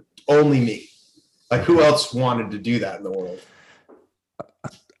for only me. Like who else wanted to do that in the world?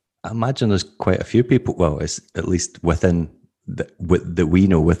 I imagine there's quite a few people. Well, it's at least within that we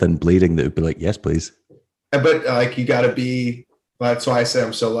know within blading that would be like, yes, please. But like, you got to be, that's why I say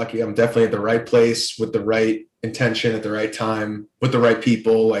I'm so lucky. I'm definitely at the right place with the right intention at the right time with the right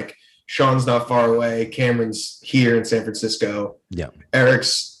people. Like Sean's not far away. Cameron's here in San Francisco. Yeah.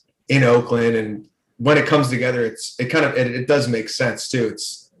 Eric's in Oakland. And when it comes together, it does make sense too.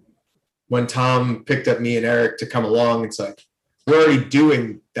 It's when Tom picked up me and Eric to come along, it's like, we're already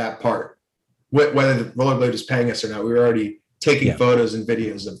doing that part. Whether the Rollerblade is paying us or not, we were already taking photos and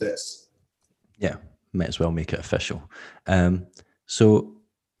videos of this. Yeah. Might as well make it official. So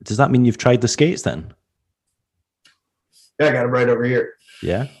does that mean you've tried the skates then? Yeah, I got them right over here.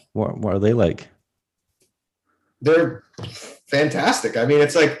 Yeah. What are they like? They're fantastic. I mean,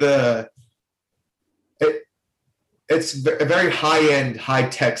 it's like it's a very high-end,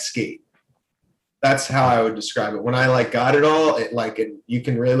 high-tech skate. That's how I would describe it. When I like got it all, you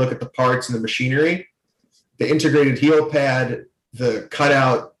can really look at the parts and the machinery, the integrated heel pad, the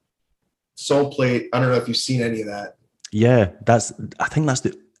cutout sole plate. I don't know if you've seen any of that. Yeah,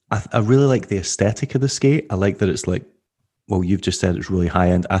 I really like the aesthetic of the skate. I like that it's like, well, you've just said it's really high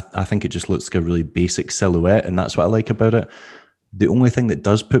end. I think it just looks like a really basic silhouette, and that's what I like about it. The only thing that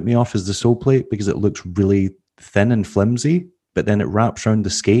does put me off is the sole plate, because it looks really thin and flimsy, but then it wraps around the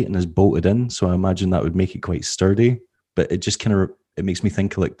skate and is bolted in. So I imagine that would make it quite sturdy. But it just it makes me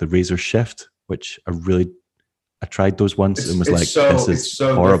think of like the Razor Shift, which I tried those once and was like, this is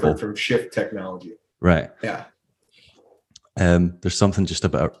so horrible. Different from Shift technology. Right. Yeah. There's something just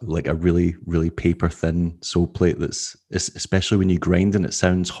about like a really, really paper thin sole plate that's, especially when you grind and it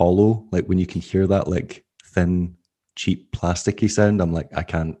sounds hollow. Like when you can hear that like thin, cheap, plasticky sound, I'm like, I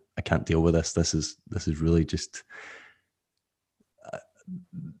can't deal with this. This is really just.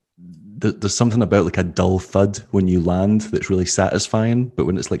 There's something about like a dull thud when you land that's really satisfying, but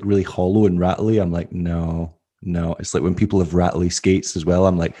when it's like really hollow and rattly, I'm like, no. It's like when people have rattly skates as well.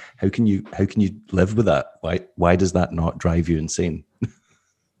 I'm like, how can you live with that? Why does that not drive you insane?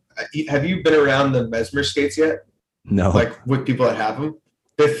 Have you been around the Mesmer skates yet? No. Like with people that have them,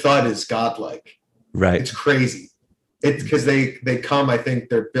 their thud is godlike. Right. It's crazy. It's because they come. I think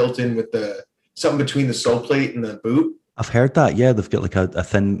they're built in with something between the sole plate and the boot. I've heard that. Yeah, they've got like a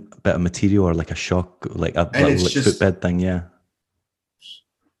thin bit of material or like a shock, like a footbed thing. Yeah.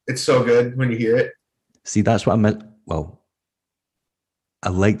 It's so good when you hear it. See, that's what I meant. Well, I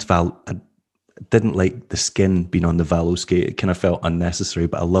liked I didn't like the skin being on the Valo skate. It kind of felt unnecessary,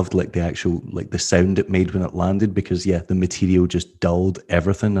 but I loved like the actual, like the sound it made when it landed, because the material just dulled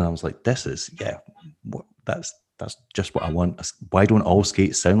everything. And I was like, that's just what I want. Why don't all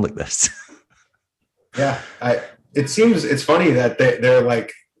skates sound like this? Yeah. It's funny that they're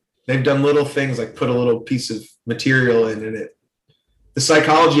like, they've done little things like put a little piece of material in it. The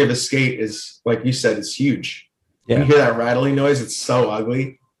psychology of a skate is, like you said, is huge. Yeah. When you hear that rattling noise, it's so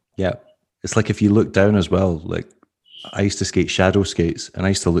ugly. Yeah. It's like if you look down as well, like I used to skate shadow skates and I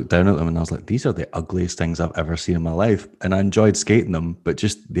used to look down at them and I was like, these are the ugliest things I've ever seen in my life. And I enjoyed skating them, but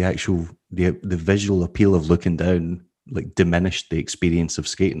just the actual, the visual appeal of looking down like diminished the experience of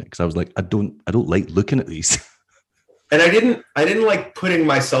skating it. Because I was like, I don't like looking at these. And I didn't like putting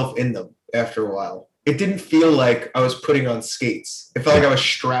myself in them after a while. It didn't feel like I was putting on skates. It felt like I was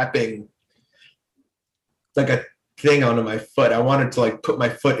strapping like a thing onto my foot. I wanted to like put my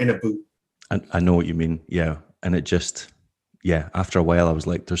foot in a boot. I know what you mean. Yeah. And it just, after a while I was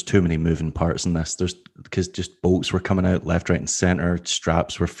like, there's too many moving parts in this. Because just bolts were coming out left, right, and center.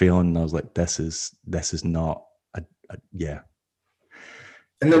 Straps were failing. And I was like, this is not yeah.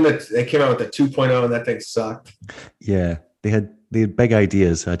 And then they came out with the 2.0 and that thing sucked. Yeah. They had big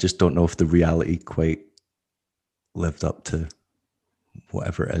ideas. I just don't know if the reality quite lived up to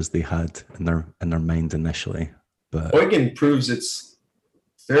whatever it is they had in their mind initially. But Eugen proves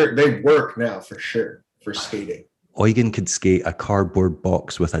they work now for sure for skating. Eugen could skate a cardboard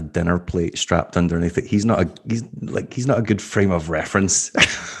box with a dinner plate strapped underneath it. He's not a good frame of reference.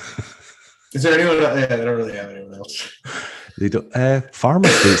 Is there anyone? I don't really have anyone else. They don't. Farmer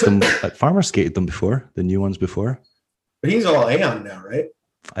skates them. Farmer skated them before, the new ones before. But he's all Aeon now,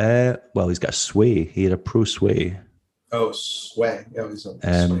 right? Well, he's got a Sway. He had a Pro Sway. Oh, Sway. Yeah, he's on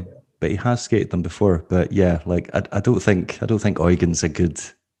Sway. But he has skated them before. But yeah, like I don't think Eugen's a good.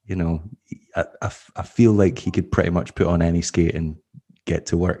 You know, I feel like he could pretty much put on any skate and get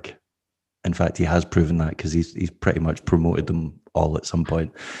to work. In fact, he has proven that because he's pretty much promoted them all at some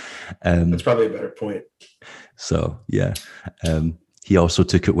point. That's probably a better point. So yeah, he also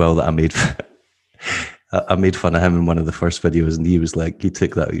took it well that I made fun of him in one of the first videos, and he was like, he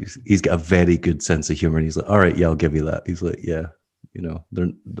took that. He's got a very good sense of humor, and he's like, all right, yeah, I'll give you that. He's like, yeah, you know,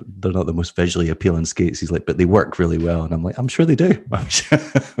 they're not the most visually appealing skates. He's like, but they work really well, and I'm like, I'm sure they do. I'm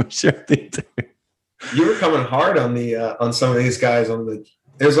sure they do. You were coming hard on the on some of these guys on the.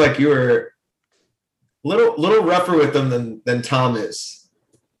 It was like you were little rougher with them than Tom is.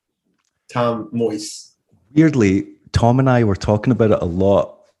 Tom Moise. Weirdly, Tom and I were talking about it a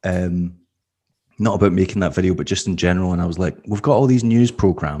lot. Not about making that video, but just in general. And I was like, we've got all these news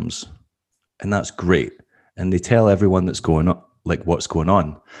programs, and that's great. And they tell everyone that's going on, like what's going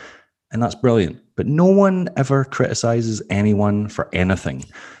on. And that's brilliant. But no one ever criticizes anyone for anything.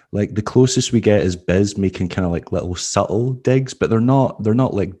 Like the closest we get is Biz making kind of like little subtle digs, but they're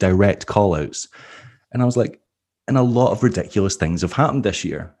not like direct call outs. And I was like, and a lot of ridiculous things have happened this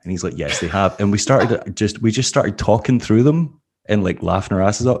year. And he's like, yes, they have. And we just started talking through them and like laughing our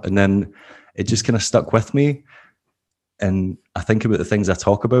asses up. And then it just kind of stuck with me. And I think about the things I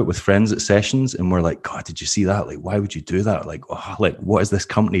talk about with friends at sessions, and we're like, God, did you see that? Like, why would you do that? Like, oh, like, what is this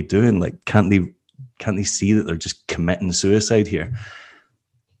company doing? Like, can't they see that they're just committing suicide here?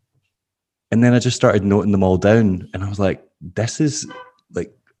 And then I just started noting them all down, and I was like, this is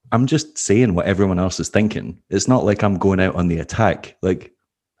like, I'm just saying what everyone else is thinking. It's not like I'm going out on the attack. Like,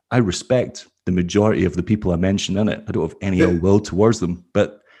 I respect the majority of the people I mention in it. I don't have any ill will towards them.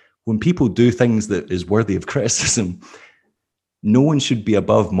 But when people do things that is worthy of criticism, no one should be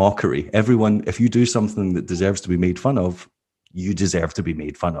above mockery. Everyone, if you do something that deserves to be made fun of, you deserve to be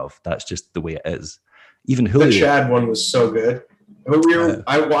made fun of. That's just the way it is. Even Julio. The Chad one was so good. I mean,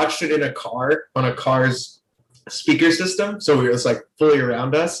 I watched it in a car, on a car's speaker system, so it was like fully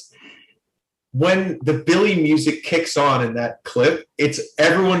around us. When the Billy music kicks on in that clip, it's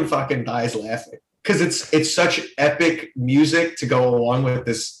everyone fucking dies laughing because it's such epic music to go along with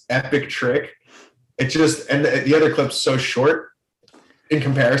this epic trick. It just, and the other clip's so short in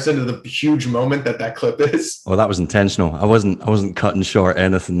comparison to the huge moment that clip is. Well, that was intentional. I wasn't cutting short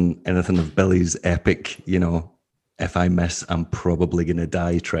anything of Billy's epic, you know, if I miss, I'm probably gonna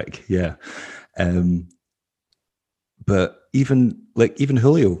die trick. Yeah. But even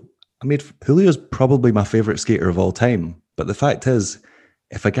Julio, Julio's probably my favorite skater of all time. But the fact is,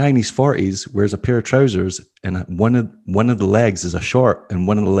 if a guy in his 40s wears a pair of trousers and one of the legs is a short and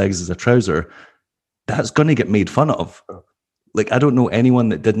one of the legs is a trouser, that's going to get made fun of. Like, I don't know anyone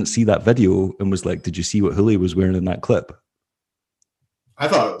that didn't see that video and was like, did you see what Julio was wearing in that clip? I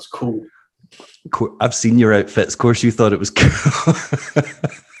thought it was cool. I've seen your outfits. Of course you thought it was cool.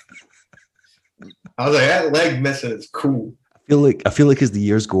 I was like, that leg missing is cool. I feel like as the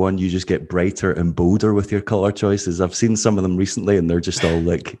years go on, you just get brighter and bolder with your color choices. I've seen some of them recently and they're just all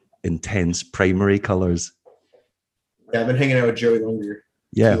like intense primary colors. Yeah, I've been hanging out with Joey longer.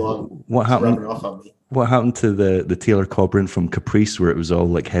 Yeah. What happened? Off on me. What happened to the Taylor Cobran from Caprice where it was all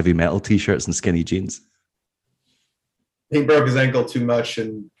like heavy metal t-shirts and skinny jeans? He broke his ankle too much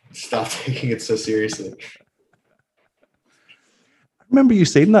and stopped taking it so seriously. I remember you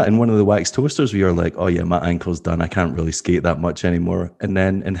saying that in one of the Wax Toasters where you're like, oh yeah, my ankle's done. I can't really skate that much anymore. And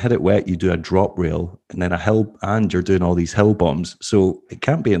then in Hit It Wet, you do a drop rail and then a hill, and you're doing all these hill bombs. So it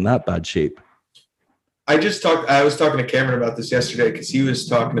can't be in that bad shape. I was talking to Cameron about this yesterday because he was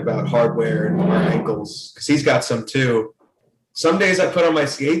talking about hardware and our ankles because he's got some too. Some days I put on my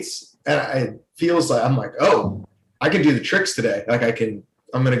skates and it feels like I'm like, oh, I can do the tricks today. Like I'm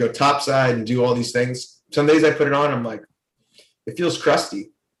going to go topside and do all these things. Some days I put it on, I'm like, it feels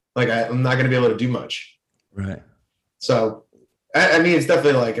crusty. Like I'm not going to be able to do much. Right. So, I mean, it's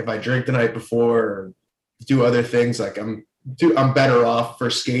definitely like if I drink the night before or do other things, like I'm better off for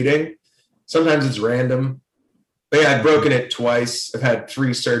skating. Sometimes it's random. But yeah, I've broken it twice. I've had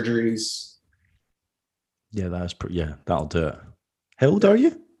 3 surgeries. Yeah, that'll do it. How old are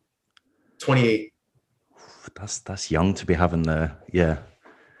you? 28. That's young to be having the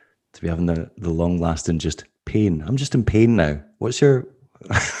long lasting just pain. I'm just in pain now. What's your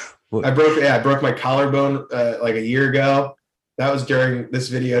what? I broke my collarbone like a year ago. That was during this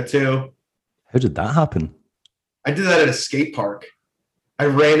video too. How did that happen? I did that at a skate park. I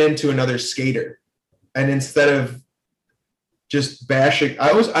ran into another skater, and instead of just bashing,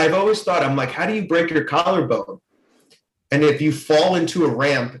 I've always thought, I'm like, how do you break your collarbone? And if you fall into a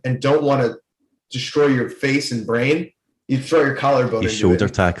ramp and don't want to destroy your face and brain, you throw your collarbone. You into shoulder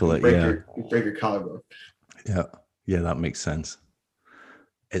it, tackle it. You break your collarbone. Yeah, that makes sense.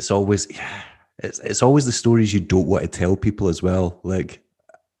 It's always the stories you don't want to tell people as well. Like,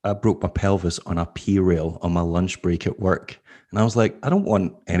 I broke my pelvis on a P rail on my lunch break at work. And I was like, I don't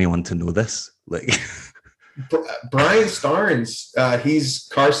want anyone to know this. Like, Brian Starnes, he's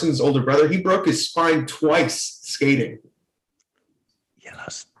Carson's older brother. He broke his spine twice skating. Yeah,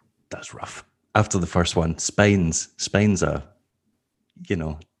 that's rough. After the first one, spines are, you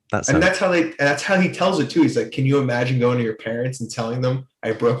know, that's how he tells it too. He's like, can you imagine going to your parents and telling them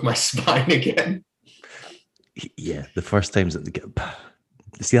I broke my spine again? Yeah, the first times that they get.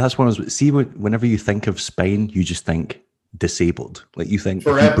 See, that's one of those. See, whenever you think of spine, you just think disabled. Like, you think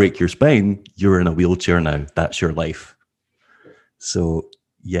forever. If you break your spine, you're in a wheelchair now. That's your life. So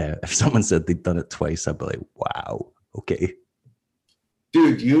yeah, if someone said they'd done it twice, I'd be like, wow, okay.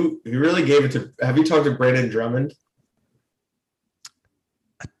 Dude, you really gave it to. Have you talked to Brandon Drummond?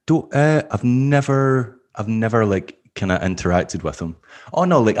 I don't. I've never like kind of interacted with him. Oh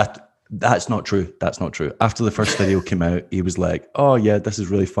no, like that's not true. That's not true. After the first video came out, he was like, "Oh yeah, this is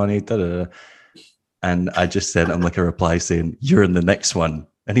really funny." Da, da, da. And I just sent him like a reply saying, "You're in the next one."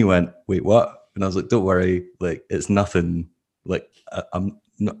 And he went, "Wait, what?" And I was like, "Don't worry, like it's nothing. Like I'm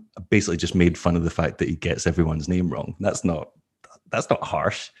basically just made fun of the fact that he gets everyone's name wrong. That's not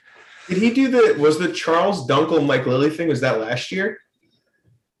harsh. Did he do was the Charles Dunkel Mike Lilly thing? Was that last year?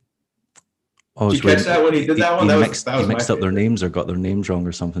 Oh, did you catch that when he did that one? He mixed up their names or got their names wrong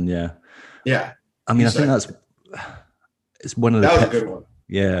or something. Yeah. Yeah. I mean, I think it's one of the. That was a good one.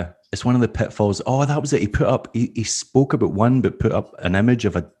 Yeah, it's one of the pitfalls. Oh, that was it. He spoke about one, but put up an image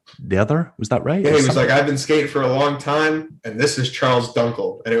of the other. Was that right? Yeah, he was like, I've been skating for a long time, and this is Charles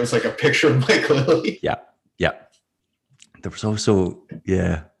Dunkel. And it was like a picture of Mike Lilly. Yeah. There was also,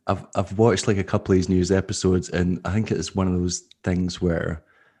 I've watched like a couple of these news episodes, and I think it's one of those things where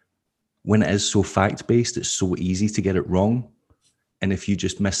when it is so fact-based, it's so easy to get it wrong. And if you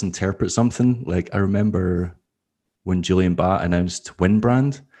just misinterpret something, like I remember when Julian Batt announced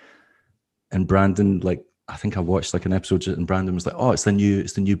Winbrand, and Brandon, like, I think I watched like an episode and Brandon was like, oh, it's the new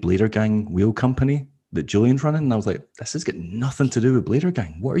Blader Gang wheel company that Julian's running. And I was like, this has got nothing to do with Blader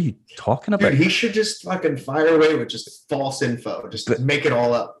Gang. What are you talking about? Dude, he should just fucking fire away with just false info. Just make it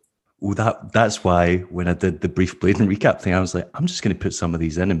all up. Well, that's why when I did the brief Bladen recap thing, I was like, I'm just going to put some of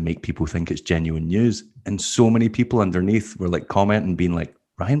these in and make people think it's genuine news. And so many people underneath were like commenting, being like,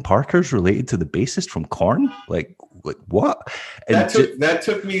 Ryan Parker's related to the bassist from Korn? Like what? And that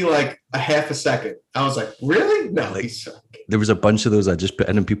took me like a half a second. I was like, really? No, like, there was a bunch of those I just put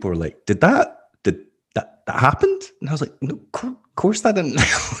in, and people were like, did that happened? And I was like, no, of course that didn't.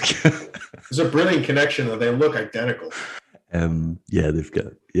 There's a brilliant connection that they look identical.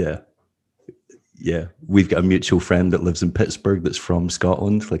 We've got a mutual friend that lives in Pittsburgh that's from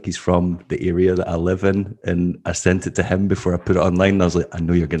Scotland. Like, he's from the area that I live in, and I sent it to him before I put it online. And I was like, I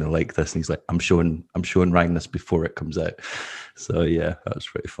know you're going to like this. And he's like, I'm showing Ryan this before it comes out. So yeah, that was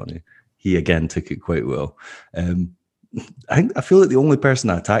pretty funny. He again took it quite well. I feel like the only person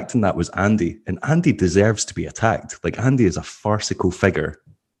I attacked in that was Andy, and Andy deserves to be attacked. Like, Andy is a farcical figure.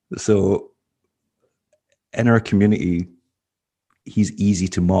 So in our community, he's easy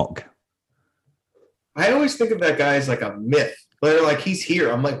to mock. I always think of that guy as like a myth. They're like, he's here.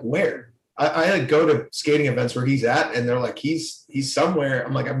 I'm like, where? I like go to skating events where he's at, and they're like, he's somewhere.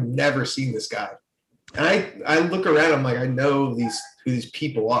 I'm like, I've never seen this guy. And I look around. I'm like, I know who these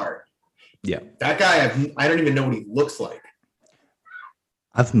people are. Yeah, that guy. I don't even know what he looks like.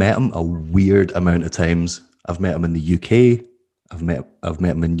 I've met him a weird amount of times. I've met him in the UK. I've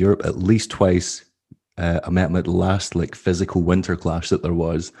met him in Europe at least twice. I met him at the last like physical winter clash that there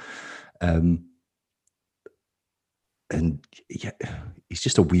was. And yeah, he's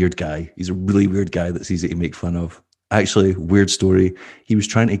just a weird guy. He's a really weird guy that's easy to make fun of. Actually, weird story. He was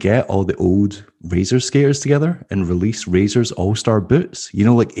trying to get all the old Razor skaters together and release Razor's All-Star boots. You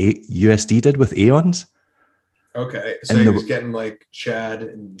know, like USD did with Aeons. Okay, so he was getting like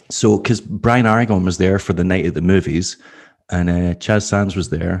Chad. So, because Brian Aragon was there for the night at the movies, and Chaz Sands was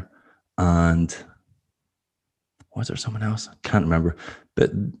there, and was there someone else? I can't remember.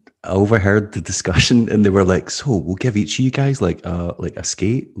 But I overheard the discussion, and they were like, "So we'll give each of you guys like a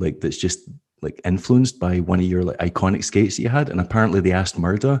skate like that's just like influenced by one of your like iconic skates that you had." And apparently they asked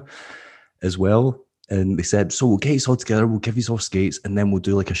Murda as well, and they said, "So we'll get you all together, we'll give you all skates, and then we'll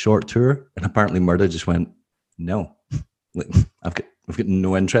do like a short tour." And apparently Murda just went, "No, like I've got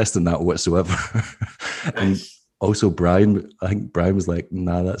no interest in that whatsoever." And also Brian, I think Brian was like,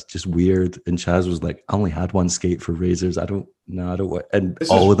 "Nah, that's just weird." And Chaz was like, "I only had one skate for Razors. I don't want." And this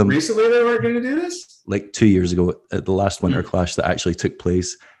all of them recently they were going to do this, like 2 years ago at the last winter clash that actually took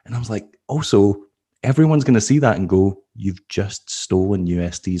place. And I was like, also, everyone's going to see that and go, "You've just stolen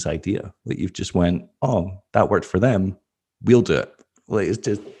USD's idea. Like, you've just went, oh, that worked for them. We'll do it." Like, it's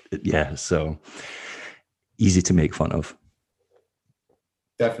just, yeah. So easy to make fun of.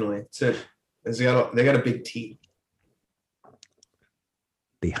 Definitely. So they got a big team.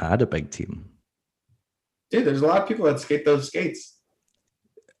 They had a big team. Dude, there's a lot of people that skate those skates.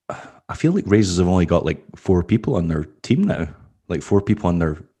 I feel like Razors have only got like 4 people on their team now. Like 4 people on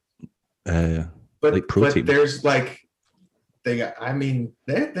their pro team. There's like they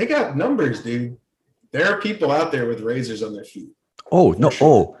got numbers, dude. There are people out there with Razors on their feet. Oh, no,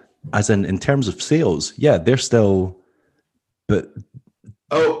 sure. As in terms of sales, yeah, they're still, but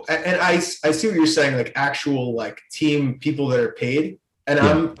and I see what you're saying, like actual like team people that are paid. And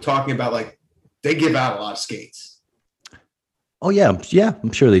yeah. I'm talking about like they give out a lot of skates. Oh yeah,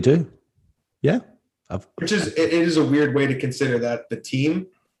 I'm sure they do. Yeah, it is a weird way to consider that the team,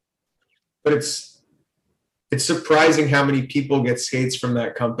 but it's surprising how many people get skates from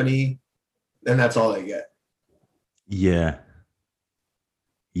that company, and that's all they get. Yeah,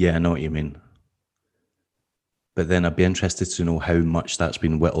 I know what you mean. But then I'd be interested to know how much that's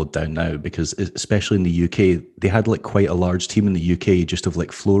been whittled down now, because especially in the UK, they had like quite a large team in the UK just of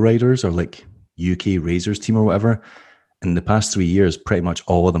like flow riders or like UK Razors team or whatever. In the past 3 years, pretty much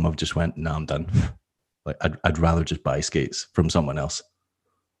all of them have just went, no, I'm done. Like I'd rather just buy skates from someone else.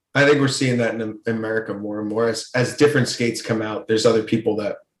 I think we're seeing that in America more and more as different skates come out. There's other people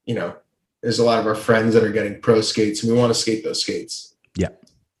that, there's a lot of our friends that are getting pro skates, and we want to skate those skates. Yeah.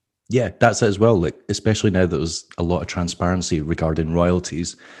 Yeah, that's it as well. Like, especially now that there's a lot of transparency regarding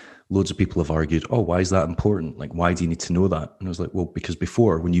royalties, loads of people have argued, oh, why is that important? Like, why do you need to know that? And I was like, well, because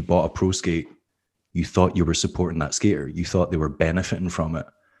before, when you bought a pro skate, you thought you were supporting that skater. You thought they were benefiting from it.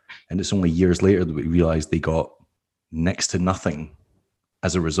 And it's only years later that we realized they got next to nothing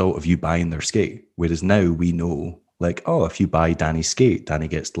as a result of you buying their skate. Whereas now we know, like, oh, if you buy Danny's skate, Danny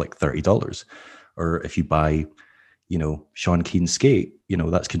gets like $30. Or if you buy, Sean Keen's skate,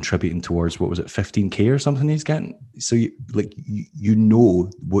 that's contributing towards, what was it, 15K or something he's getting. So you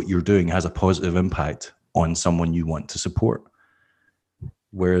know what you're doing has a positive impact on someone you want to support.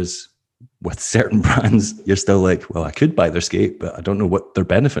 Whereas with certain brands, you're still like, well, I could buy their skate, but I don't know what they're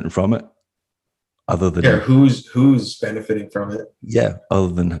benefiting from it. Other than who's benefiting from it? Yeah,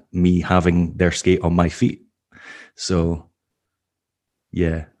 other than me having their skate on my feet. So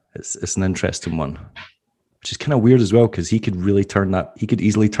yeah, it's an interesting one. Which is kind of weird as well, because he could easily turn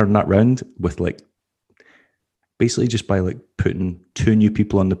that round with like basically just by like putting 2 new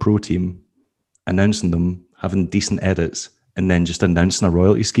people on the pro team, announcing them, having decent edits, and then just announcing a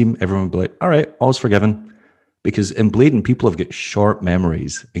royalty scheme. Everyone would be like, all right, all's forgiven. Because in blading, people have got short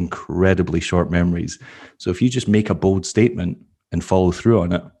memories, incredibly short memories. So if you just make a bold statement and follow through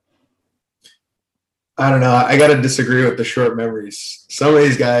on it. I don't know. I got to disagree with the short memories. Some of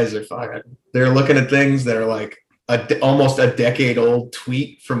these guys are fucking, they're looking at things that are like almost a decade old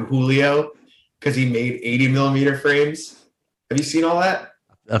tweet from Julio because he made 80 millimeter frames. Have you seen all that?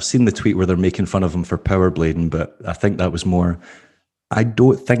 I've seen the tweet where they're making fun of him for power blading, but I think that was more, I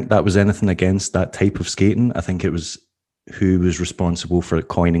don't think that was anything against that type of skating. I think it was who was responsible for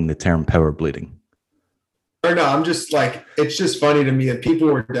coining the term power blading. Or no, I'm just like, it's just funny to me that people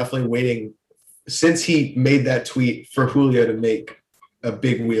were definitely waiting since he made that tweet for Julio to make a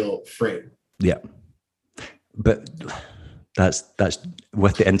big wheel frame. Yeah. But that's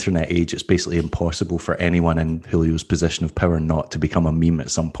with the internet age, it's basically impossible for anyone in Julio's position of power not to become a meme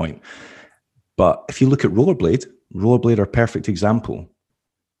at some point. But if you look at Rollerblade are a perfect example.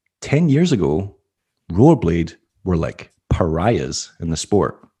 10 years ago, Rollerblade were like pariahs in the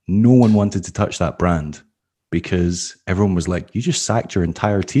sport. No one wanted to touch that brand because everyone was like, you just sacked your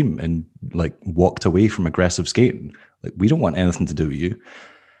entire team and like walked away from aggressive skating. Like, we don't want anything to do with you.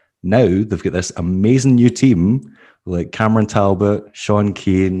 Now they've got this amazing new team like Cameron Talbot, Sean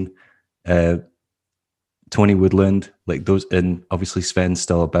Keen, Tony Woodland, like those, and obviously Sven's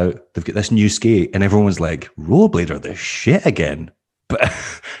still about. They've got this new skate, and everyone's like, Rollerblade are the shit again. But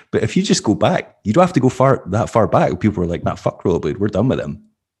if you just go back, you don't have to go that far back. People were like, nah, fuck Rollerblade, we're done with them.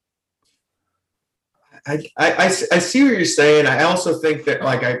 I see what you're saying. I also think that,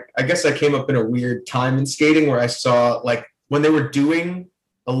 like, I guess I came up in a weird time in skating where I saw, like, when they were doing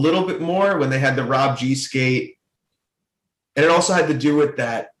a little bit more, when they had the Rob G skate, and it also had to do with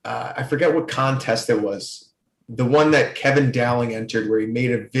that, I forget what contest it was, the one that Kevin Dowling entered where he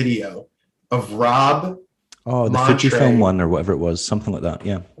made a video of Rob. Oh, the Fujifilm one or whatever it was, something like that,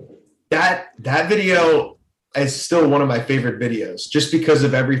 yeah. That video is still one of my favorite videos just because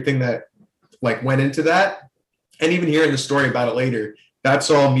of everything that like went into that. And even hearing the story about it later, that's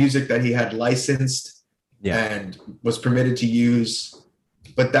all music that he had licensed and was permitted to use.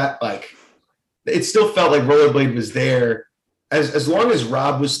 But that, like, it still felt like Rollerblade was there as long as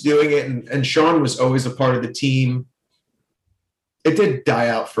Rob was doing it and Sean was always a part of the team. It did die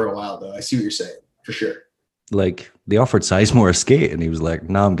out for a while though. I see what you're saying, for sure. Like, they offered Sizemore a skate and he was like,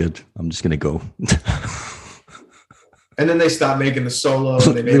 nah, I'm good. I'm just going to go. And then they stopped making the solo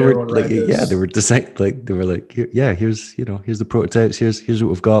and they made everyone like, ride those. Yeah, they were designed, like, they were like, here's the prototypes. Here's what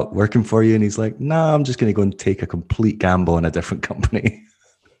we've got working for you. And he's like, nah, I'm just going to go and take a complete gamble on a different company.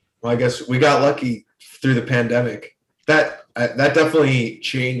 Well, I guess we got lucky through the pandemic. That definitely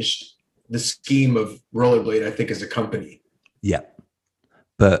changed the scheme of Rollerblade, I think, as a company. Yeah.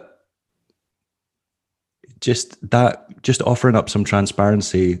 But just offering up some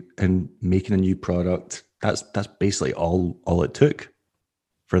transparency and making a new product, that's basically all it took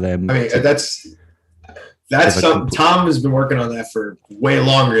for them. I mean, that's something Tom has been working on that for way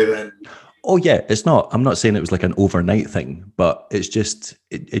longer than. Oh yeah, it's not. I'm not saying it was like an overnight thing, but it's just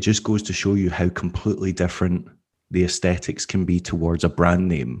it just goes to show you how completely different the aesthetics can be towards a brand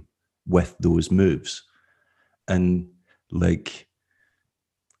name with those moves. And like,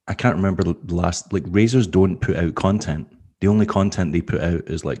 I can't remember the last, like Razors don't put out content. The only content they put out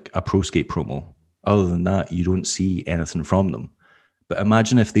is like a Pro Skate promo. Other than that, you don't see anything from them. But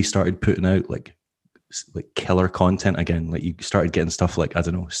imagine if they started putting out like killer content again, like you started getting stuff like, I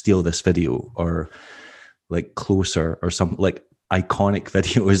don't know, Steal This Video or like Closer or some like iconic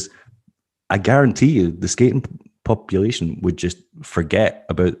videos. I guarantee you the skating population would just forget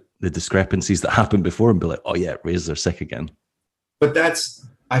about the discrepancies that happened before and be like, oh yeah, Razors are sick again. But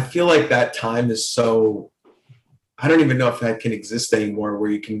I feel like that time is so, I don't even know if that can exist anymore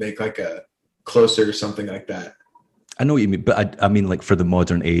where you can make like a Closer or something like that. I know what you mean, but I mean like for the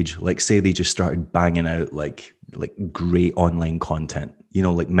modern age, like say they just started banging out like great online content, you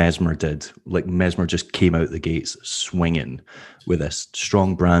know, like Mesmer did. Like Mesmer just came out the gates swinging with this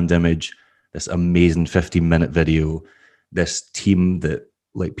strong brand image, this amazing 15-minute video, this team that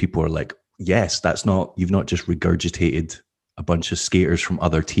like people are like, yes, you've not just regurgitated a bunch of skaters from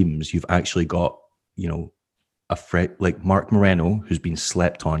other teams. You've actually got, you know, like Mark Moreno, who's been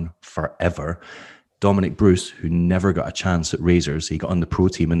slept on forever, Dominic Bruce, who never got a chance at Razors. He got on the pro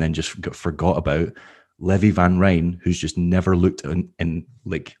team and then just got forgot about. Levi Van Ryn, who's just never looked in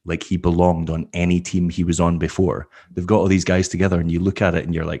like he belonged on any team he was on before. They've got all these guys together and you look at it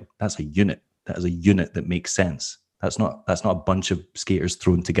and you're like, that's a unit. That is a unit that makes sense. That's not a bunch of skaters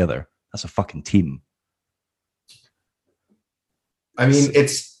thrown together. That's a fucking team. I mean,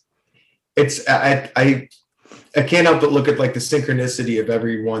 I can't help but look at like the synchronicity of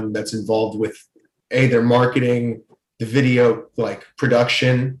everyone that's involved with their marketing, the video, like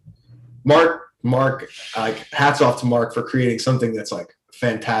production. Mark, like hats off to Mark for creating something that's like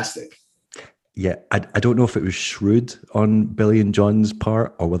fantastic. Yeah, I don't know if it was shrewd on Billy and John's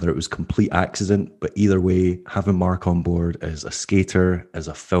part or whether it was complete accident, but either way, having Mark on board as a skater, as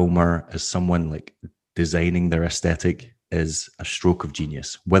a filmer, as someone like designing their aesthetic is a stroke of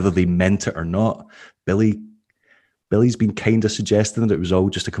genius. Whether they meant it or not, Billy's been kind of suggesting that it was all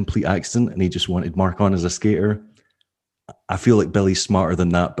just a complete accident and he just wanted Mark on as a skater. I feel like Billy's smarter than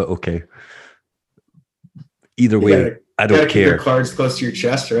that, but okay. Either way, I don't care. Keep your cards close to your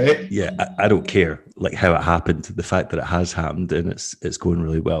chest, right? Yeah, I don't care like how it happened. The fact that it has happened and it's going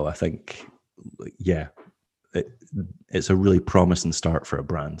really well, I think, yeah, it's a really promising start for a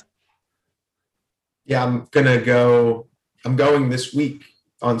brand. Yeah, I'm going this week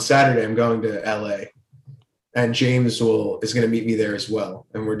on Saturday. I'm going to LA. And James is going to meet me there as well.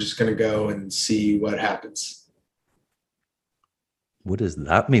 And we're just going to go and see what happens. What does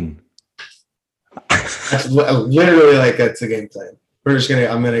that mean? That's literally like that's a game plan.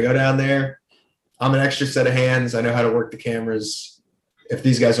 I'm going to go down there. I'm an extra set of hands. I know how to work the cameras. If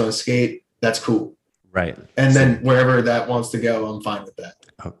these guys want to skate, that's cool. Right. And then wherever that wants to go, I'm fine with that.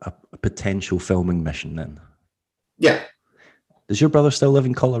 A potential filming mission then. Yeah. Does your brother still live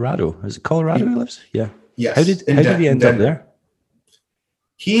in Colorado? Is it Colorado he lives? Yeah. Yes. How did he end up there?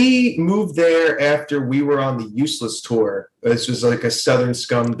 He moved there after we were on the Useless tour. This was like a Southern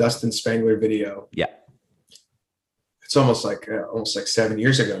Scum Dustin Spangler video. Yeah. It's almost like 7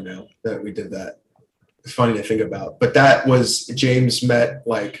 years ago now that we did that. It's funny to think about. But that was James met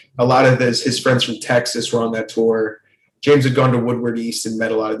like a lot of his friends from Texas were on that tour. James had gone to Woodward East and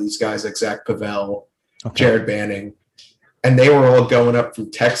met a lot of these guys like Zach Pavel, Jared Banning. And they were all going up from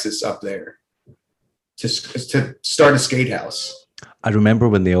Texas up there to start a skate house. I remember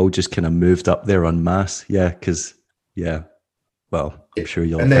when they all just kind of moved up there en masse. Yeah, because, yeah, well, I'm sure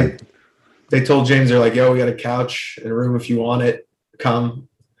you'll. And they told James, they're like, yo, we got a couch and a room if you want it. Come.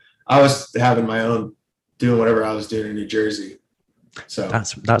 I was having my own, doing whatever I was doing in New Jersey. So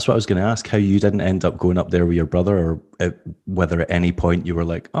that's what I was going to ask, how you didn't end up going up there with your brother, or whether at any point you were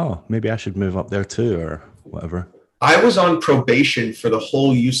like, oh, maybe I should move up there too, or whatever. I was on probation for the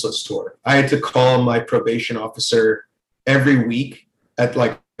whole Useless tour. I had to call my probation officer every week at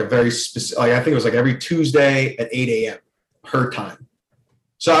like a very specific, like I think it was like every Tuesday at 8 a.m. her time.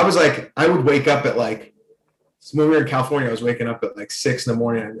 So I was like, I would wake up at like, when we were in California, I was waking up at like 6 in the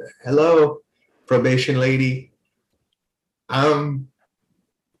morning. I'd be like, hello, probation lady.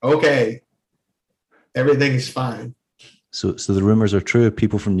 Okay. Everything's fine. So the rumors are true.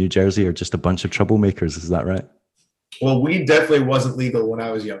 People from New Jersey are just a bunch of troublemakers. Is that right? Well, weed definitely wasn't legal when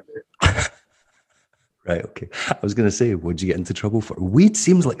I was younger. Right. Okay. I was going to say, what'd you get into trouble for? Weed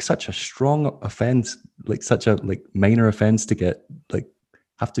seems like such a strong offense, like such a minor offense to get, like,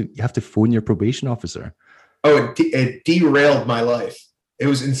 you have to phone your probation officer. Oh, it derailed my life. It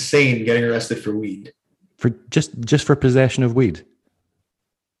was insane getting arrested for weed. For just for possession of weed.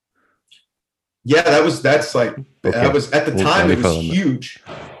 Yeah, that was at the time it was huge.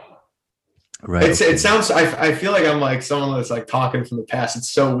 Right. It sounds. I feel like I'm like someone that's like talking from the past.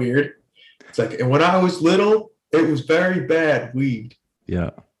 It's so weird. It's like, and when I was little, it was very bad weed.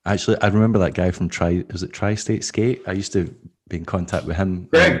 Yeah. Actually, I remember that guy from Tri-State Skate? I used to be in contact with him.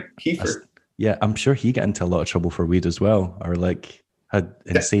 Greg Kiefer. Yeah, I'm sure he got into a lot of trouble for weed as well, or like had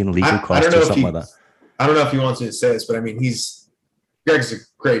insane legal I costs don't know or if something like that. I don't know if he wants me to say this, but I mean, Greg's a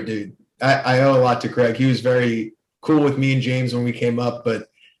great dude. I owe a lot to Greg. He was very cool with me and James when we came up, but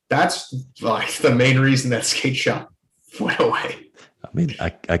that's like the main reason that skate shop went away. I mean, I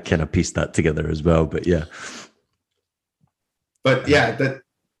kind of pieced that together as well, but yeah. But yeah, that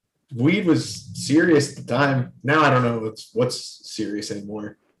weed was serious at the time. Now I don't know what's serious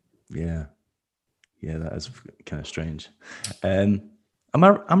anymore. Yeah. Yeah, that is kind of strange. I'm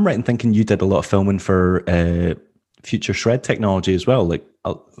right in thinking you did a lot of filming for Future Shred Technology as well. Like,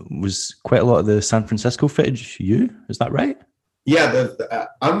 was quite a lot of the San Francisco footage you? Is that right? Yeah,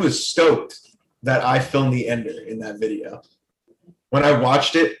 I was stoked that I filmed the Ender in that video. When I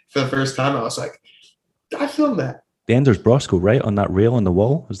watched it for the first time, I was like, I filmed that. The Ender's Brosco, right? On that rail on the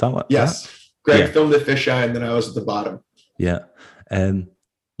wall? Is that what? Yes. That? Greg filmed the fisheye, and then I was at the bottom. Yeah.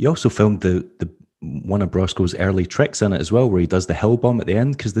 You also filmed the one of Brosco's early tricks in it as well, where he does the hill bomb at the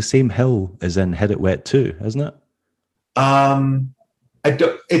end, because the same hill is in Hit It Wet too, isn't it?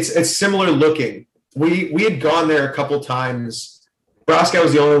 It's similar looking. We had gone there a couple times. Brosco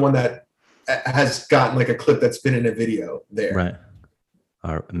was the only one that has gotten like a clip that's been in a video there. Right.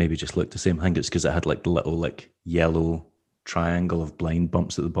 Or maybe just looked the same. I think it's because it had like the little like yellow triangle of blind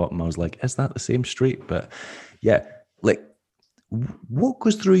bumps at the bottom. I was like, is that the same street? But yeah, like what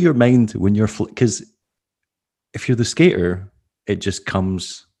goes through your mind when you're, because if you're the skater, it just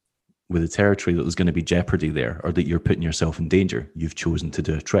comes with the territory that there's going to be jeopardy there, or that you're putting yourself in danger. You've chosen to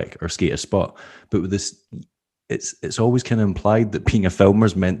do a trick or skate a spot. But with this, it's always kind of implied that being a filmer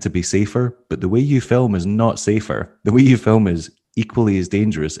is meant to be safer, but the way you film is not safer. The way you film is equally as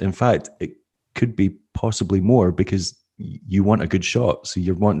dangerous. In fact, it could be possibly more, because you want a good shot. So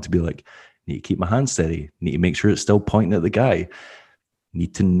you're wanting to be like, need to keep my hand steady, need to make sure it's still pointing at the guy,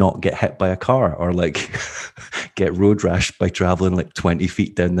 need to not get hit by a car, or like get road rash by traveling like 20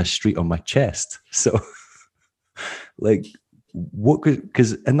 feet down this street on my chest. So like, what could,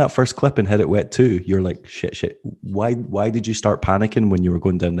 because in that first clip in Hit It Wet too, you're like, shit, why did you start panicking when you were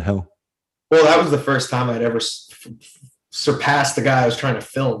going down the hill? Well, that was the first time I'd ever surpassed the guy I was trying to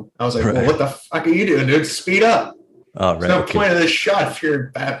film. I was like, right. Well, what the fuck are you doing, dude? Speed up. Oh, right. There's no point of this shot if you're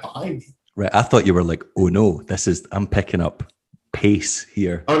back behind me. Right. I thought you were like, oh no, I'm picking up pace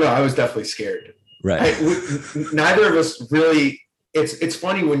here. Oh no, I was definitely scared. Right. Neither of us really, it's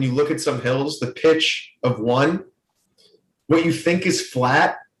funny when you look at some hills, the pitch of one, what you think is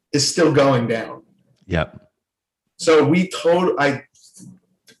flat is still going down. Yep. So we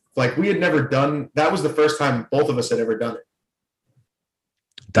had never done, that was the first time both of us had ever done it.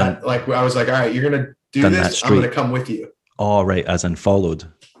 I was like, all right, you're going to do this. I'm going to come with you. Oh, right. As in followed.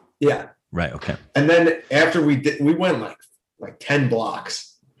 Yeah. Right. Okay. And then after we went like 10 blocks.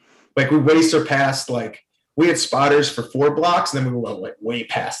 Like we way surpassed, like we had spotters for 4 blocks, and then we went like way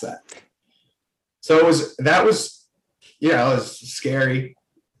past that. So it was scary.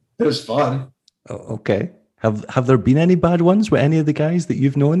 It was fun. Oh, okay. Have there been any bad ones with any of the guys that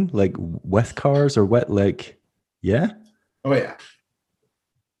you've known, like with cars or with like, yeah? Oh yeah.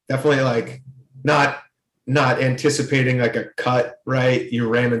 Definitely like not anticipating like a cut, right? You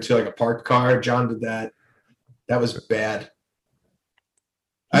ran into like a parked car. John did that. That was bad.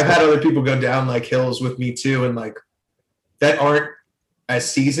 I've had other people go down like hills with me too, and like that aren't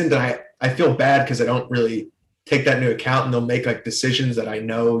as seasoned. And I feel bad because I don't really take that into account, and they'll make like decisions that I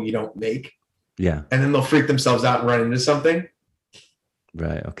know you don't make. Yeah. And then they'll freak themselves out and run into something.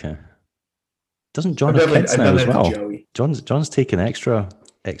 Right. Okay. Doesn't John have kids now as well? John's taking extra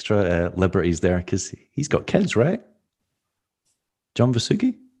liberties there because he's got kids, right? John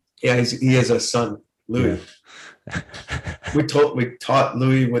Vasugi? Yeah, he has a son, Louis. Yeah. we taught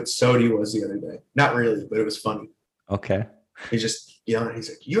Louis what Sodi was the other day. Not really, but it was funny. Okay. He's just yelling. He's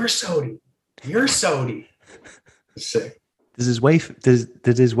like, "You're Sodi. You're Sodi." It's sick. Did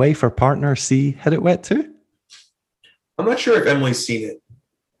his wife or partner see Hit It Wet too? I'm not sure if Emily's seen it.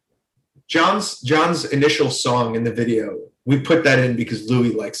 John's initial song in the video, we put that in because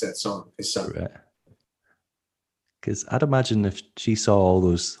Louis likes that song, his son. Right. Because I'd imagine if she saw all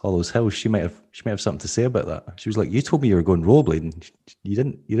those hills, she might have something to say about that. She was like, "You told me you were going rollerblading. You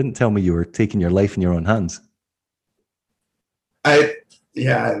didn't tell me you were taking your life in your own hands." I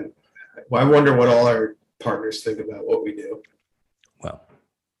wonder what all our partners think about what we do. Well,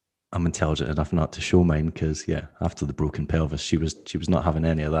 I'm intelligent enough not to show mine because, yeah, after the broken pelvis, she was not having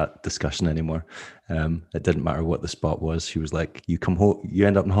any of that discussion anymore. It didn't matter what the spot was. She was like, "You come home, you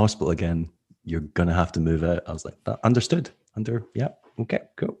end up in hospital again. You're gonna have to move out." I was like, "Understood. Yeah, okay,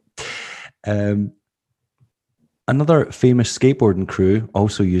 cool." Another famous skateboarding crew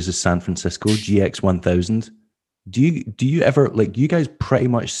also uses San Francisco GX 1000. Do you ever, like, you guys pretty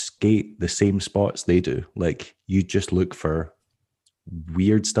much skate the same spots they do? Like, you just look for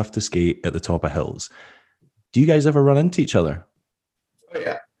weird stuff to skate at the top of hills. Do you guys ever run into each other? Oh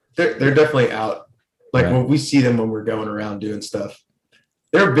yeah, they're definitely out. Like Right. when we see them when we're going around doing stuff,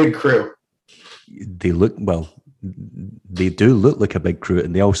 they're a big crew. They look, well, they do look like a big crew,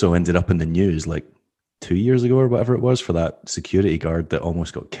 and they also ended up in the news like 2 years ago or whatever it was for that security guard that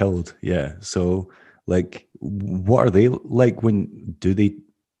almost got killed. Yeah. So, like, what are they like? Do they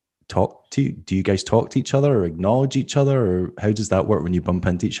talk to you? Do you guys talk to each other or acknowledge each other, or how does that work when you bump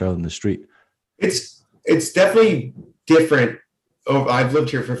into each other in the street? It's definitely different. Oh, I've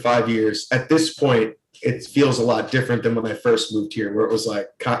lived here for 5 years. At this point, it feels a lot different than when I first moved here, where it was like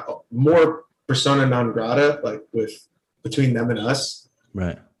more persona non grata, like between them and us.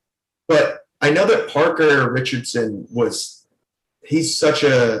 Right. But I know that Parker Richardson he's such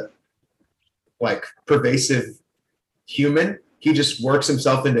a like pervasive human. He just works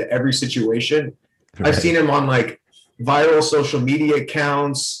himself into every situation. Right. I've seen him on like viral social media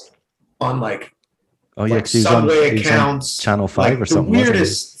accounts, on like, like Subway accounts, Channel 5 like or something. The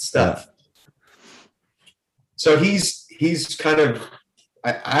weirdest stuff. Yeah. So he's kind of,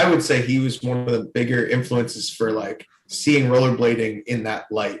 I would say he was one of the bigger influences for like seeing rollerblading in that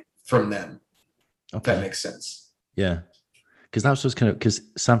light from them. Okay. If that makes sense. Yeah. Because that's just kind of, because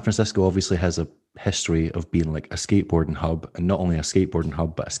San Francisco obviously has a history of being like a skateboarding hub, and not only a skateboarding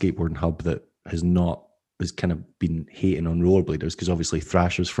hub, but a skateboarding hub that has kind of been hating on rollerbladers, because obviously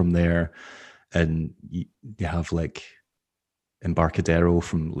Thrasher's from there, and you have like Embarcadero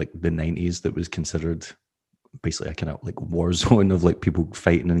from like the 90s that was considered basically a kind of like war zone of like people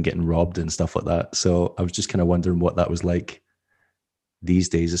fighting and getting robbed and stuff like that. So I was just kind of wondering what that was like these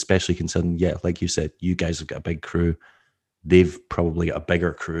days, especially considering, yeah, like you said, you guys have got a big crew, they've probably got a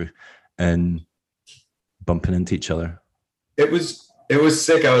bigger crew, and bumping into each other. It was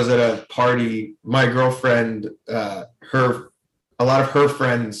sick. I was at a party. My girlfriend, a lot of her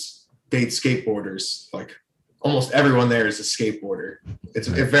friends date skateboarders. Like almost everyone there is a skateboarder. It's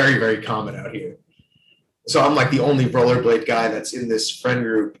very, very common out here. So I'm like the only rollerblade guy that's in this friend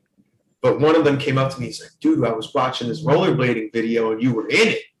group. But one of them came up to me. He's like, "Dude, I was watching this rollerblading video and you were in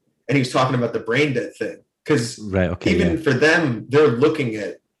it." And he was talking about the brain dead thing. Because for them, they're looking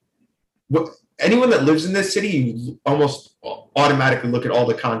at anyone that lives in this city, you almost automatically look at all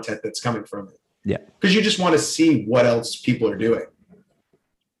the content that's coming from it. Yeah. Because you just want to see what else people are doing.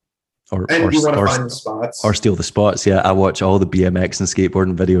 You want to find the spots. Or steal the spots. Yeah. I watch all the BMX and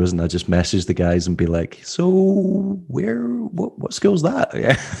skateboarding videos, and I just message the guys and be like, "So what skill's that?"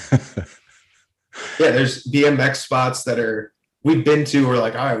 Yeah. Yeah, there's BMX spots that we've been to, we're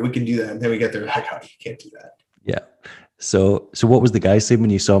like, "All right, we can do that." And then we get there like, "Oh, you can't do that." Yeah. So what was the guy saying when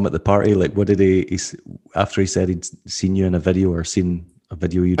you saw him at the party? Like, what did he after he said he'd seen you in a video or seen a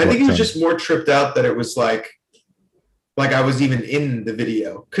video you'd I think he was just more tripped out that it was like I was even in the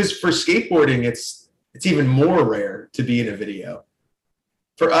video. Because for skateboarding, it's even more rare to be in a video.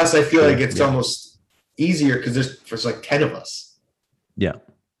 For us, I feel like it's almost easier because there's like 10 of us. Yeah.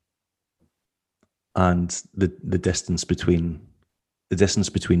 And the distance between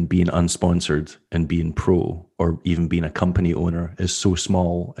being unsponsored and being pro, or even being a company owner, is so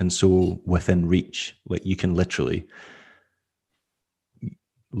small and so within reach. Like you could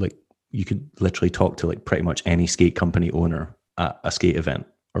literally talk to like pretty much any skate company owner at a skate event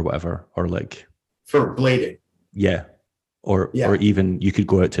or whatever, or like for blading. Yeah. Or even you could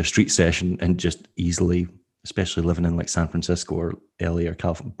go out to a street session and just easily, especially living in like San Francisco or LA or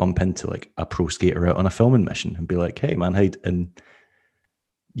California, bump into like a pro skater out on a filming mission and be like, "Hey man, how?" And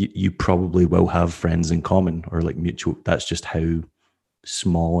you probably will have friends in common or like mutual. That's just how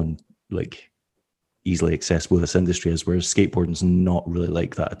small and like easily accessible this industry is. Whereas skateboarding's not really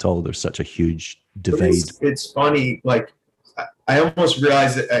like that at all. There's such a huge divide. It's funny. Like I almost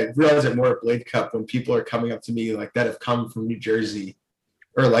realize it. I realize it more at Blade Cup when people are coming up to me like that have come from New Jersey,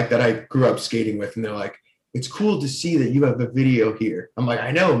 or like that I grew up skating with, and they're like, "It's cool to see that you have a video here." I'm like,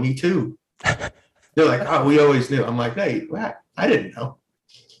 "I know, me too." They're like, "Oh, we always knew." I'm like, "Hey, I didn't know."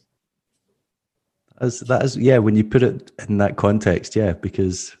 That is, yeah, when you put it in that context, yeah,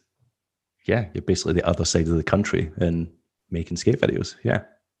 because, yeah, you're basically the other side of the country and making skate videos, yeah.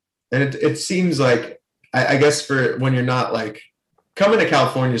 And it seems like, I guess for when you're not like coming to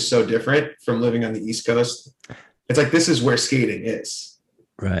California is so different from living on the East Coast. It's like, this is where skating is.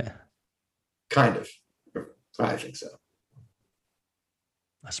 Right. Kind of. I think so.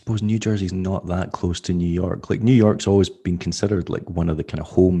 I suppose New Jersey's not that close to New York. Like, New York's always been considered like one of the kind of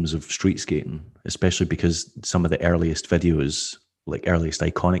homes of street skating, especially because some of the earliest videos, like earliest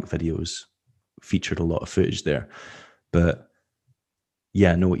iconic videos, featured a lot of footage there. But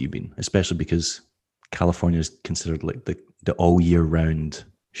yeah, I know what you mean, especially because California is considered like the all year round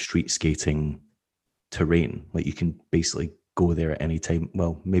street skating terrain. Like, you can basically go there at any time.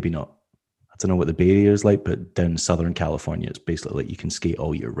 Well, maybe not. I don't know what the Bay Area is like, but down Southern California, it's basically like you can skate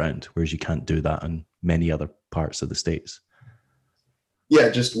all year round, whereas you can't do that in many other parts of the States. Yeah,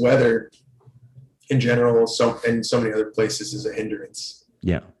 just weather in general, and so many other places is a hindrance.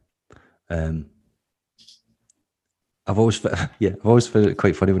 Yeah. I've always found it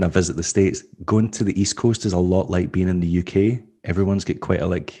quite funny when I visit the States. Going to the East Coast is a lot like being in the UK. Everyone's got quite a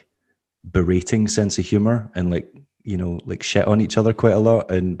like berating sense of humor and like, you know, like shit on each other quite a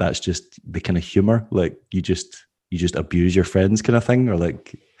lot, and that's just the kind of humor. Like, you just abuse your friends kind of thing, or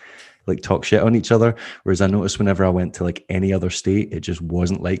like talk shit on each other. Whereas I noticed whenever I went to like any other state, it just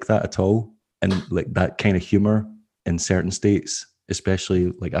wasn't like that at all. And like that kind of humor in certain states,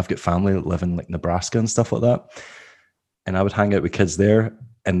 especially like I've got family that live in like Nebraska and stuff like that, and I would hang out with kids there,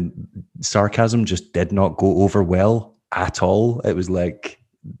 and sarcasm just did not go over well at all. It was like,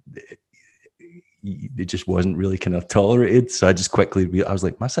 it just wasn't really kind of tolerated. So I just quickly, I was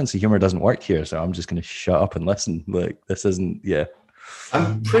like, my sense of humor doesn't work here, so I'm just going to shut up and listen. Like, this isn't, yeah.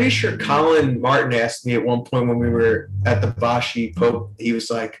 I'm pretty sure Colin Martin asked me at one point when we were at the Bashi Pope, he was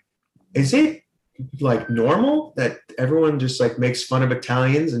like, is it like normal that everyone just like makes fun of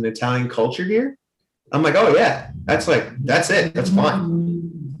Italians and Italian culture here? I'm like, oh yeah, that's it. That's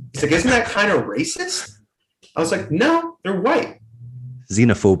fine. He's like, isn't that kind of racist? I was like, no, they're white.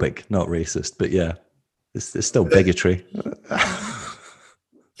 Xenophobic, not racist, but yeah, it's still bigotry. I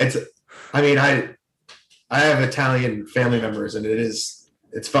have Italian family members, and it's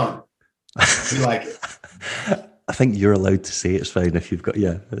fun. We like it. I think you're allowed to say it's fine if you've got,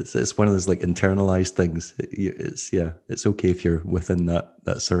 it's one of those like internalized things. It's okay if you're within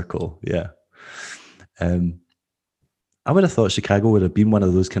that circle. Yeah. I would have thought Chicago would have been one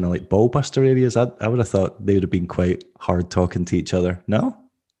of those kind of like ballbuster areas. I would have thought they would have been quite hard talking to each other. No?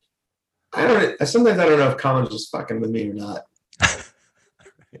 Sometimes I don't know if Colin's just fucking with me or not.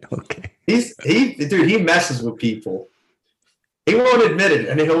 Okay. He messes with people. He won't admit it,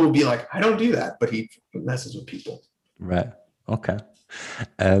 and he'll be like, I don't do that, but he messes with people. Right. Okay.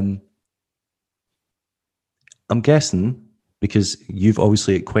 I'm guessing, because you've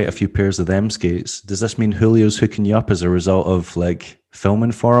obviously got quite a few pairs of them skates, does this mean Julio's hooking you up as a result of like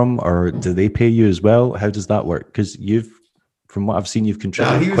filming for him, or do they pay you as well? How does that work? Because from what I've seen, you've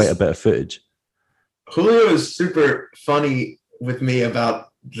contributed quite a bit of footage. Julio is super funny with me about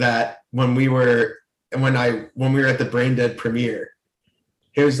that. When we were at the Brain Dead premiere,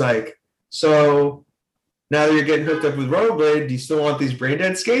 he was like, so now that you're getting hooked up with Rollerblade, do you still want these Brain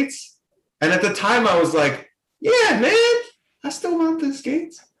Dead skates? And at the time I was like, yeah, man, I still want the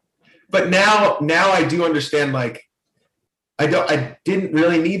skates. But now I do understand, like, I didn't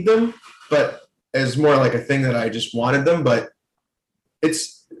really need them, but it's more like a thing that I just wanted them. But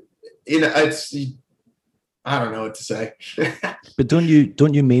it's I don't know what to say. But don't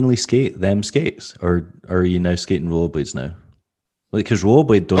you mainly skate them skates, or are you now skating rollerblades now? Like, because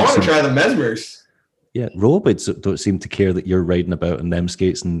rollerblade don't. I want to try the Mesmers. Yeah, rollerblades don't seem to care that you're riding about in them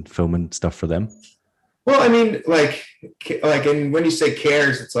skates and filming stuff for them. Well, I mean, like, and when you say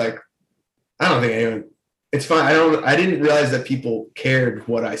cares, it's like, I don't think anyone. It's fine. I didn't realize that people cared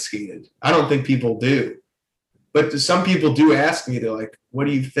what I skated. I don't think people do. But some people do ask me, they're like, what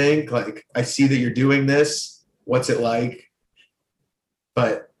do you think? Like, I see that you're doing this. What's it like?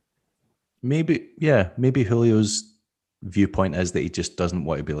 But maybe Julio's viewpoint is that he just doesn't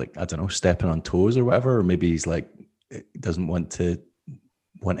want to be like, I don't know, stepping on toes or whatever. Or maybe he's like, he doesn't want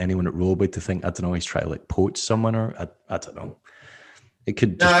anyone at Rollerblade to think, I don't know, he's trying to like poach someone, or I don't know. It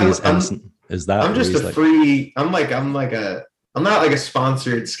could just be as innocent as that. I'm just I'm not like a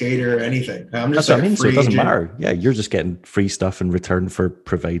sponsored skater or anything. I'm just that's like what I mean. So it doesn't agent. matter. Yeah, you're just getting free stuff in return for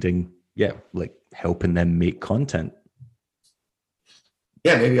providing, like helping them make content.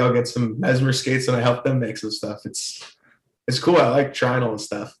 Yeah, maybe I'll get some Mesmer skates and I help them make some stuff. It's cool. I like trying all the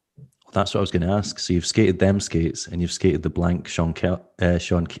stuff. That's what I was going to ask. So you've skated them skates and you've skated the blank Sean. I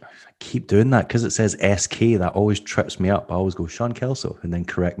keep doing that because it says SK. That always trips me up. I always go Sean Kelso and then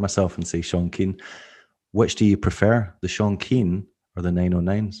correct myself and say Sean Keen. Which do you prefer, the Sean Keen or the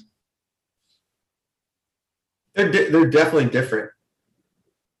 909s? They're definitely different.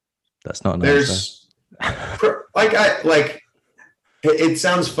 That's not an answer. It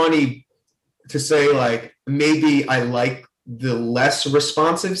sounds funny to say like maybe I like the less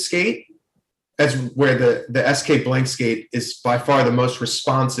responsive skate, as where the SK blank skate is by far the most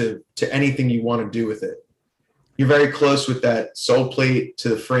responsive to anything you want to do with it. You're very close with that sole plate to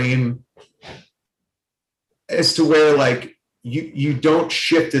the frame, as to where like you don't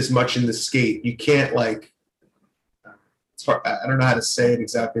shift as much in the skate. You can't like, it's hard, I don't know how to say it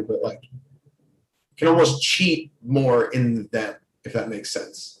exactly, but like you can almost cheat more in them, if that makes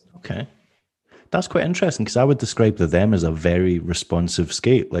sense. Okay. That's quite interesting, because I would describe them as a very responsive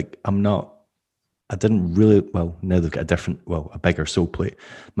skate. Like I didn't really, well, now they've got a bigger sole plate.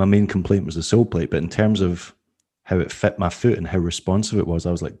 My main complaint was the sole plate, but in terms of how it fit my foot and how responsive it was,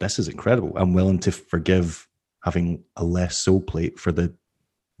 I was like, this is incredible. I'm willing to forgive having a less sole plate for the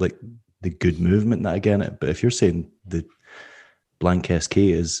good movement that I get in it. But if you're saying the blank SK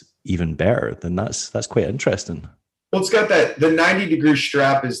is even better, then that's quite interesting. Well, it's got the 90-degree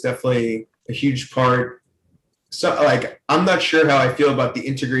strap is definitely a huge part. So like, I'm not sure how I feel about the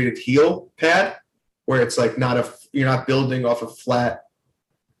integrated heel pad, where it's like you're not building off a flat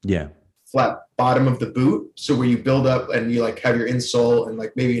bottom of the boot. So where you build up and you like have your insole and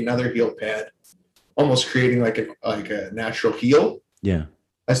like maybe another heel pad, almost creating like a natural heel. Yeah.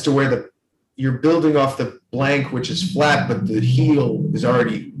 As to where you're building off the blank, which is flat, but the heel is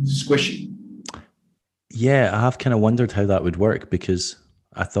already squishy. Yeah, I have kind of wondered how that would work, because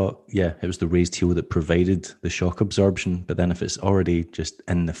I thought, it was the raised heel that provided the shock absorption. But then if it's already just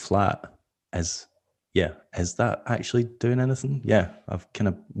in the flat, is that actually doing anything? Yeah, I've kind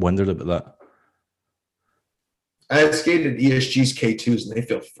of wondered about that. I skated ESG's K2s and they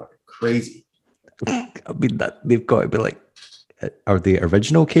feel fucking crazy. I mean, that they've got to be like, are they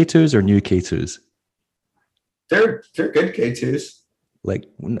original K2s or new K2s? They're good K2s. Like,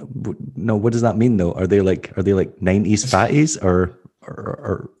 no, what does that mean though? Are they like 90s fatties or?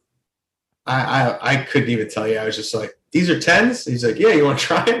 I couldn't even tell you. I was just like, these are 10s. He's like, yeah, you want to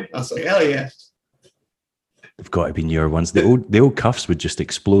try it? I was like, hell yeah. They've got to be newer ones. The old cuffs would just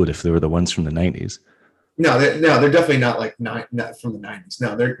explode if they were the ones from the 90s. No, they're definitely not like not from the 90s.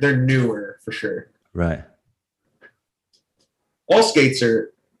 No, they're newer for sure. Right. All skates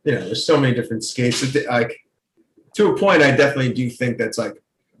are, there's so many different skates. Like, to a point, I definitely do think that's like,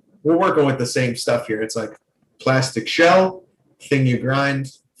 we're working with the same stuff here. It's like plastic shell, thing you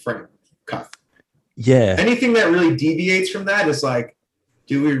grind, frame, cuff. Yeah. Anything that really deviates from that is like,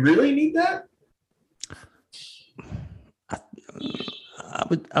 do we really need that?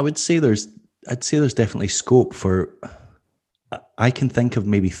 I'd say there's definitely scope for. I can think of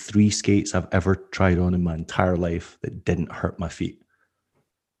maybe 3 skates I've ever tried on in my entire life that didn't hurt my feet.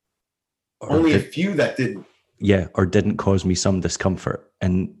 Only a few that didn't. Yeah, or didn't cause me some discomfort.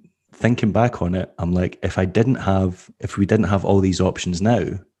 And thinking back on it, I'm like, if we didn't have all these options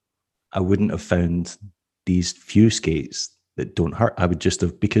now, I wouldn't have found these few skates that don't hurt. I would just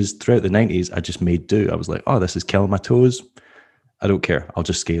have, because throughout the 90s, I just made do. I was like, oh, this is killing my toes. I don't care. I'll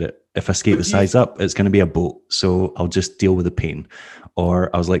just skate it. If I skate the size up, it's going to be a boat. So I'll just deal with the pain.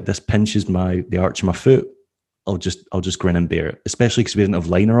 Or I was like, this pinches the arch of my foot. I'll just grin and bear it. Especially because we didn't have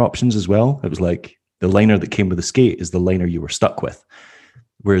liner options as well. It was like the liner that came with the skate is the liner you were stuck with.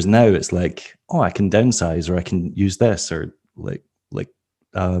 Whereas now it's like, oh, I can downsize, or I can use this, or like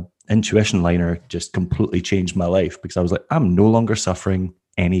Intuition liner just completely changed my life, because I was like, I'm no longer suffering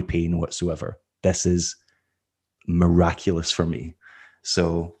any pain whatsoever. This is miraculous for me.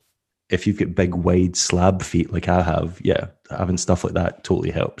 So if you've got big wide slab feet like I have, having stuff like that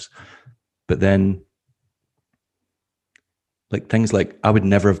totally helps. But then like things like, I would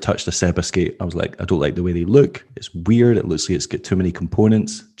never have touched a Seba skate. I was like, I don't like the way they look. It's weird. It looks like it's got too many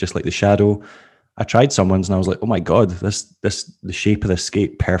components, just like the Shadow. I tried some ones and I was like, oh my God, the shape of this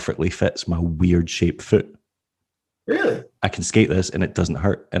skate perfectly fits my weird shaped foot. Really? I can skate this and it doesn't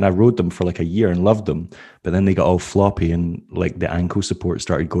hurt. And I rode them for like a year and loved them. But then they got all floppy and like the ankle support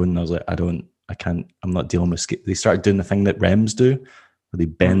started going. And I was like, I'm not dealing with skate. They started doing the thing that Rems do, where they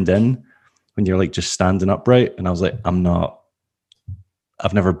bend in when you're like just standing upright. And I was like,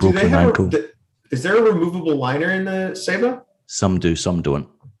 I've never broken an ankle. Is there a removable liner in the Seba? Some do, some don't.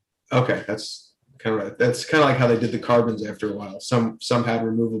 Okay, that's kind of like how they did the carbons after a while. Some had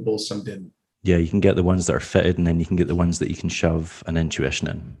removable, some didn't. Yeah, you can get the ones that are fitted, and then you can get the ones that you can shove an Intuition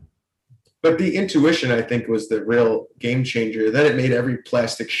in. But the Intuition, I think, was the real game changer. Then it made every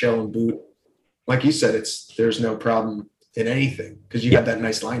plastic shell and boot, like you said, there's no problem in anything because you got that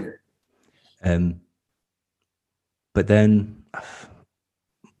nice liner. But then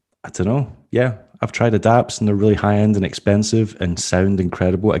I don't know. Yeah, I've tried adapts and they're really high end and expensive and sound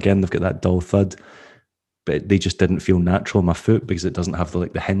incredible. Again, they've got that dull thud, but they just didn't feel natural in my foot because it doesn't have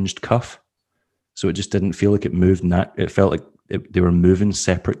the hinged cuff. So it just didn't feel like it moved. It felt like they were moving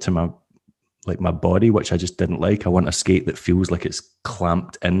separate to my body, which I just didn't like. I want a skate that feels like it's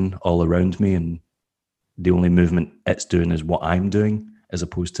clamped in all around me, and the only movement it's doing is what I'm doing, as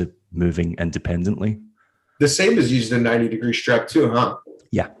opposed to moving independently. The same is used in 90-degree strap too, huh?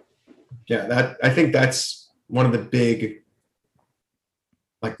 Yeah. Yeah, I think that's one of the big,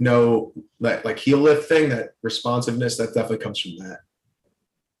 heel lift thing, that responsiveness, that definitely comes from that.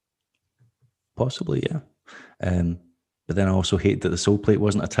 Possibly, yeah. But then I also hate that the sole plate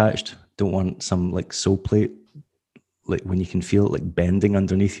wasn't attached. Don't want some sole plate, when you can feel it bending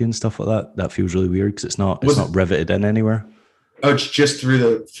underneath you and stuff like that. That feels really weird because it's not riveted in anywhere. Oh, it's just through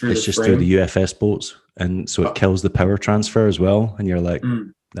the through the UFS bolts, and so it kills the power transfer as well. And you're like,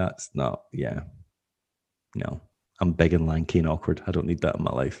 that's not, yeah, no. I'm big and lanky and awkward. I don't need that in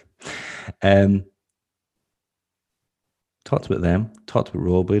my life. Talked about them. Talked about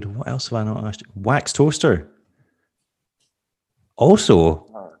rollerblade. What else have I not asked you? Wax toaster. Also,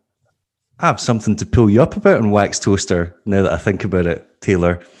 I have something to pull you up about on wax toaster. Now that I think about it,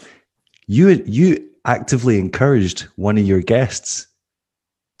 Taylor, you actively encouraged one of your guests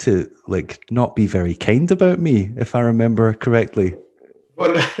to not be very kind about me, if I remember correctly.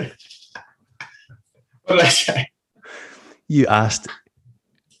 What did I say? You asked.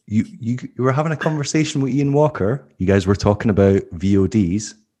 You were having a conversation with Ian Walker. You guys were talking about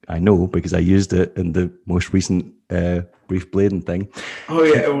VODs. I know because I used it in the most recent Brief Blading thing. Oh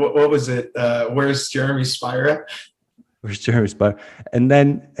yeah, what was it? Where's Jeremy Spira? Where's Jeremy Spira? And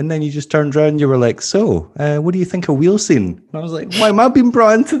then you just turned around and you were like, so, what do you think of Wheel Scene? And I was like, why am I being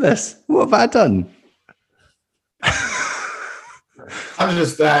brought into this? What have I done? I'm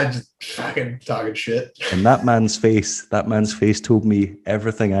just fucking talking shit. And that man's face told me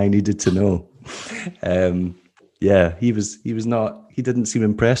everything I needed to know. Yeah, he didn't seem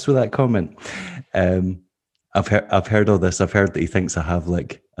impressed with that comment. I've heard all this. I've heard that he thinks I have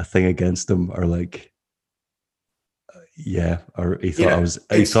a thing against him, or or he thought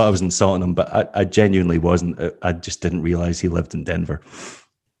I was insulting him, but I genuinely wasn't. I just didn't realize he lived in Denver.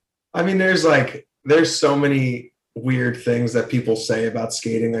 I mean, there's so many weird things that people say about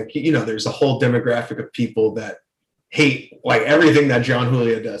skating. There's a whole demographic of people that hate everything that John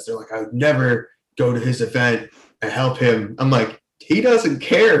Julio does. They're like, I would never go to his event and help him. I'm like, he doesn't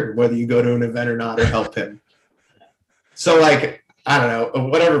care whether you go to an event or not or help him. So I don't know,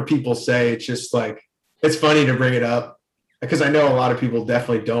 whatever people say, it's just it's funny to bring it up because I know a lot of people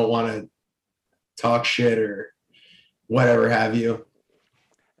definitely don't want to talk shit or whatever have you.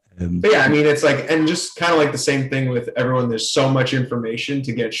 But yeah, I mean, it's and just kind of the same thing with everyone. There's so much information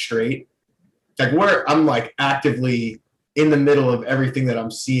to get straight. I'm actively in the middle of everything that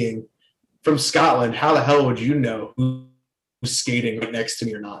I'm seeing from Scotland. How the hell would you know who's skating right next to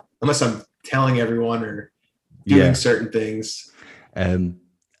me or not? Unless I'm telling everyone or doing certain things.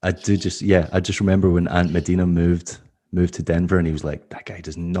 I just remember when Ant Medina moved to Denver, and he was like, that guy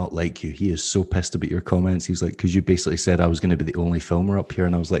does not like you. He is so pissed about your comments. He was like, because you basically said I was going to be the only filmer up here.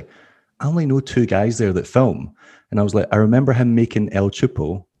 And I was like, I only know 2 guys there that film. And I was like, I remember him making El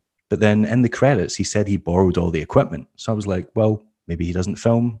Chupo, but then in the credits, he said he borrowed all the equipment. So I was like, well, maybe he doesn't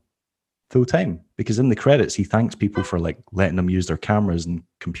film full time, because in the credits, he thanks people for letting them use their cameras and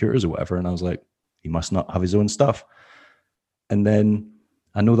computers or whatever. And I was like, he must not have his own stuff. And then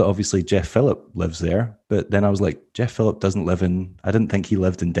I know that obviously Jeff Phillip lives there, but then I was like, Jeff Phillip doesn't live I didn't think he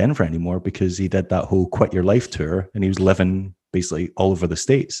lived in Denver anymore, because he did that whole Quit Your Life tour and he was living basically all over the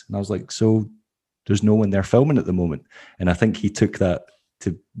States. And I was like, so there's no one there filming at the moment. And I think he took that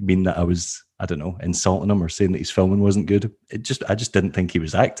to mean that I was, I don't know, insulting him or saying that his filming wasn't good. I just didn't think he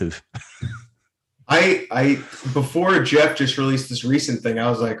was active. I before Jeff just released this recent thing, I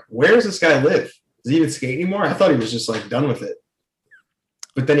was like, where does this guy live? Does he even skate anymore? I thought he was just done with it.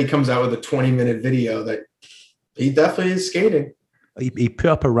 But then he comes out with a 20-minute video that he definitely is skating. He put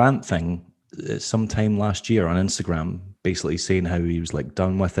up a rant thing sometime last year on Instagram, basically saying how he was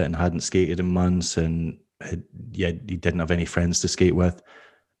done with it and hadn't skated in months, and he didn't have any friends to skate with.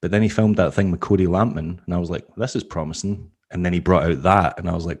 But then he filmed that thing with Cody Lampman, and I was like, this is promising. And then he brought out that, and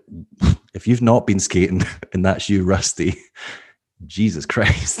I was like, if you've not been skating and that's you, Rusty, Jesus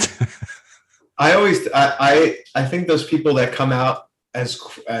Christ. I think those people that come out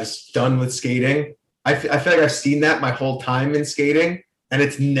as done with skating, I feel like I've seen that my whole time in skating, and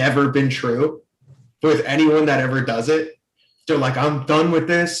it's never been true with anyone that ever does it. They're like, I'm done with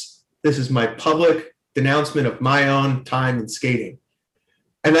this. This is my public denouncement of my own time in skating.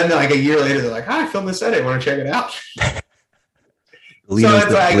 And then like a year later, they're like, "Hi, I filmed this edit. Want to check it out?"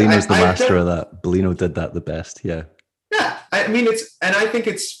 Bellino's the master of that. Bellino did that the best. Yeah. Yeah. I mean, I think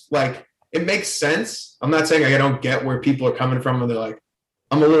it's like, it makes sense. I'm not saying I don't get where people are coming from, and they're like,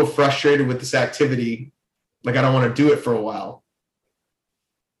 I'm a little frustrated with this activity. Like, I don't want to do it for a while.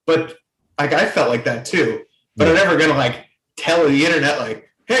 But like, I felt like that too. But I'm never gonna like tell the internet like,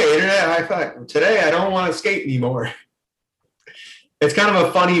 "Hey, internet, I thought today I don't want to skate anymore." It's kind of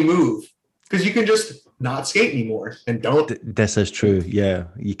a funny move because you can just not skate anymore and don't. This is true. Yeah,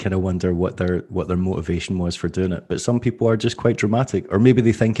 you kind of wonder what their motivation was for doing it. But some people are just quite dramatic, or maybe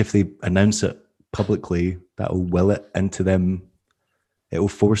they think if they announce it publicly, that'll will it into them. It'll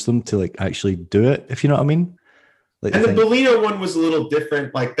force them to like actually do it. If you know what I mean. Like, and the Bellino one was a little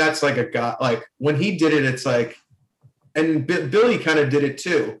different. Like, that's like a guy. Like, when he did it, it's like, and Billy kind of did it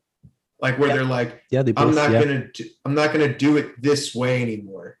too. Like, where they're like, yeah, they both, I'm not gonna do it this way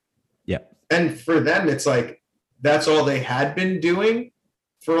anymore. Yeah. And for them, it's like, that's all they had been doing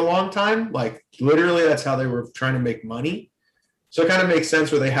for a long time. Like, literally, that's how they were trying to make money. So it kind of makes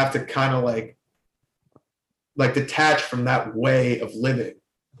sense where they have to kind of like detach from that way of living.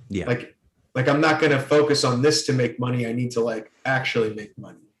 Yeah. Like I'm not going to focus on this to make money. I need to like actually make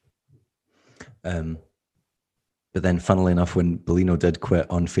money. But then, funnily enough, when Bellino did quit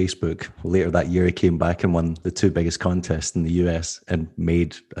on Facebook, later that year he came back and won the 2 biggest contests in the US and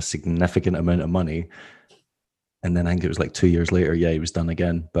made a significant amount of money. And then I think it was like 2 years later, he was done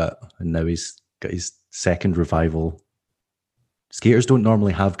again. And now he's got his second revival. Skaters don't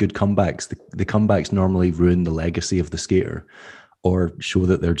normally have good comebacks. The comebacks normally ruin the legacy of the skater or show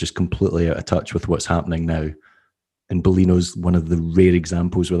that they're just completely out of touch with what's happening now. And Bellino's one of the rare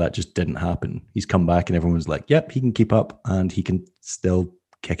examples where that just didn't happen. He's come back and everyone's like, yep, he can keep up and he can still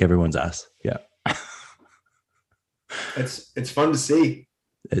kick everyone's ass. Yeah. It's fun to see.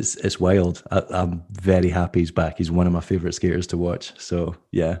 It's wild. I'm very happy he's back. He's one of my favorite skaters to watch. So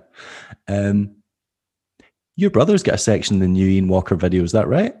yeah. Your brother's got a section in the new Ian Walker video, is that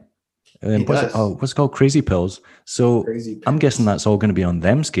right? What's it called? Crazy Pills. So Crazy Pills. I'm guessing that's all going to be on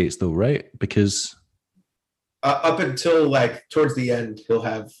them skates though, right? Because up until like towards the end, he'll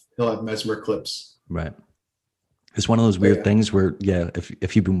have Mesmer clips. Right. It's one of those weird things where,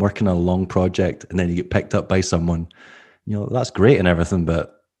 if you've been working on a long project and then you get picked up by someone, that's great and everything,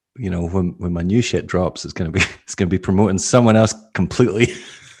 but when my new shit drops, it's gonna be promoting someone else completely.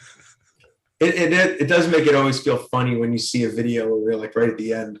 It does make it always feel funny when you see a video where we're like right at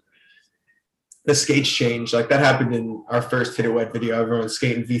the end, the skates change. Like that happened in our first Hit It Wet video. Everyone's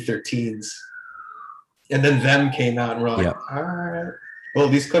skating V13s. And then them came out and we're like, all right, well,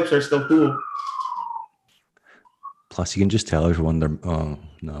 these clips are still cool. Plus, you can just tell everyone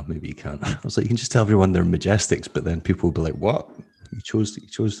no, maybe you can't. I was like, you can just tell everyone they're Majestics, but then people will be like, what? You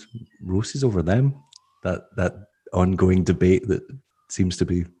chose Roses over them? That ongoing debate that seems to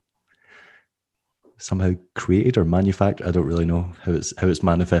be somehow created or manufactured. I don't really know how it's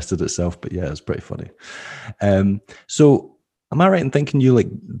manifested itself, but yeah, it's pretty funny. So am I right in thinking you like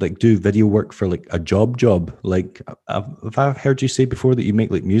do video work for like a job? Like, have I heard you say before that you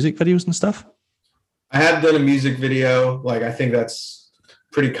make like music videos and stuff? I have done a music video. Like, I think that's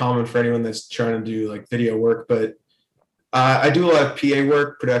pretty common for anyone that's trying to do like video work, but I do a lot of PA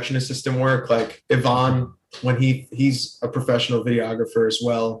work, production assistant work. Like Yvonne, when he's a professional videographer as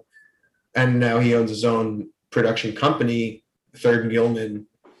well. And now he owns his own production company, Third and Gilman.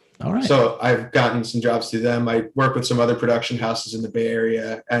 All right. So I've gotten some jobs through them. I work with some other production houses in the Bay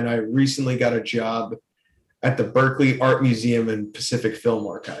Area, and I recently got a job at the Berkeley Art Museum and Pacific Film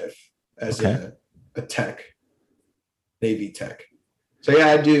Archive as a tech, Navy tech. So yeah,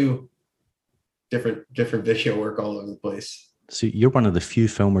 I do different video work all over the place. So you're one of the few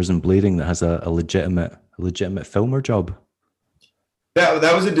filmers in Blading that has a legitimate filmer job.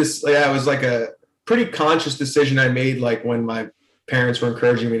 That was it was like a pretty conscious decision I made, like when my parents were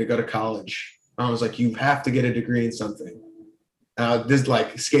encouraging me to go to college. I was like, you have to get a degree in something. This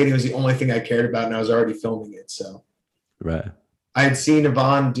like skating was the only thing I cared about, and I was already filming it. So right. I had seen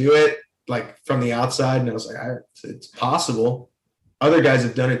Yvonne do it like from the outside, and I was like, it's possible. Other guys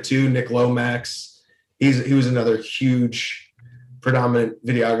have done it too. Nick Lomax, he was another huge predominant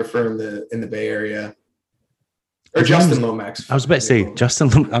videographer in the Bay Area. Or Justin Lomax. I was about to say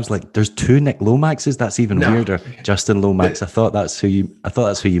Justin. I was like, "There's 2 Nick Lomaxes. That's even weirder." Justin Lomax. I thought that's who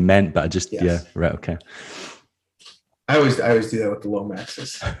you meant, but I just right, okay. I always do that with the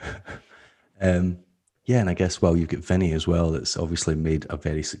Lomaxes. And I guess you've got Vinny as well. That's obviously made a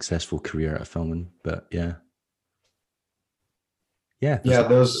very successful career at filming. But yeah.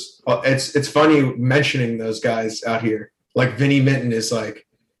 Those. It's funny mentioning those guys out here. Like Vinny Minton is like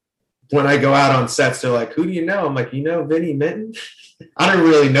when I go out on sets, they're like, who do you know? I'm like, you know Vinny Minton? I don't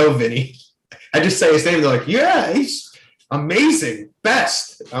really know Vinny. I just say his name. They're like, yeah, he's amazing.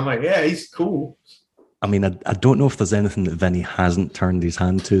 Best. I'm like, yeah, he's cool. I mean, I don't know if there's anything that Vinny hasn't turned his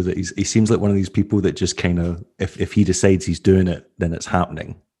hand to. That he seems like one of these people that just kind of, if he decides he's doing it, then it's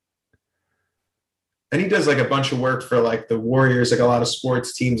happening. And he does like a bunch of work for like the Warriors, like a lot of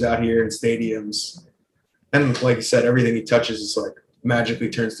sports teams out here in stadiums. And like you said, everything he touches is like magically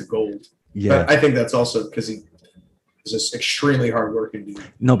turns to gold. Yeah. But I think that's also because he is just extremely hardworking dude.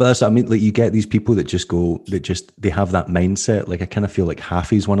 No, but that's, I mean, like you get these people that just go, they have that mindset. Like I kind of feel like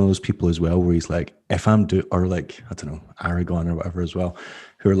Haffy's one of those people as well, where he's like, if I'm or like, I don't know, Aragon or whatever as well,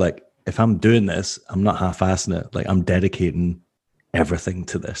 who are like, if I'm doing this, I'm not half-assing it. Like I'm dedicating everything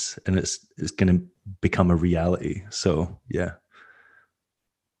to this, and it's going to become a reality. So yeah.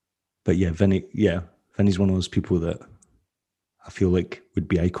 But yeah, Vinny's one of those people that I feel like would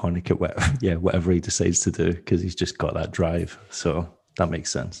be iconic at whatever he decides to do, because he's just got that drive. So that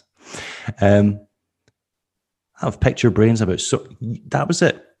makes sense. I've picked your brains about, so that was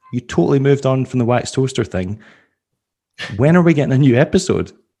it. You totally moved on from the wax toaster thing. When are we getting a new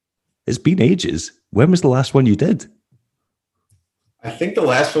episode? It's been ages. When was the last one you did? I think the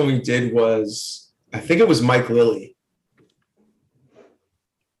last one we did was, I think it was Mike Lilly.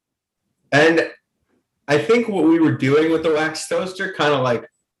 And I think what we were doing with the wax toaster kind of like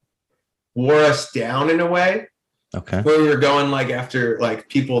wore us down in a way. Okay. Where we were going like after like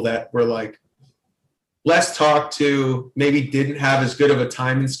people that were like less talked to, maybe didn't have as good of a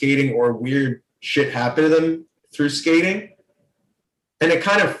time in skating, or weird shit happened to them through skating. And it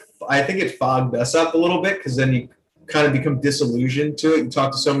kind of, I think it fogged us up a little bit, because then you kind of become disillusioned to it. You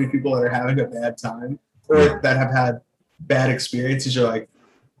talk to so many people that are having a bad time or that have had bad experiences. You're like,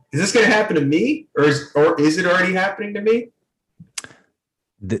 is this going to happen to me, or is it already happening to me?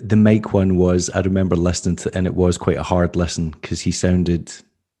 The Mike one was, I remember listening to, and it was quite a hard listen because he sounded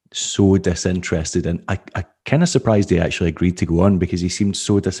so disinterested, and I kind of surprised he actually agreed to go on, because he seemed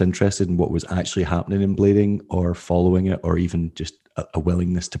so disinterested in what was actually happening in blading, or following it, or even just a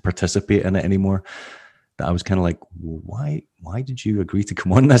willingness to participate in it anymore, that I was kind of like, why did you agree to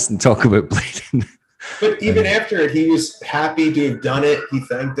come on this and talk about blading? But even after it, he was happy to have done it. He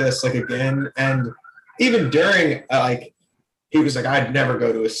thanked us like again. And even during, like, he was like, I'd never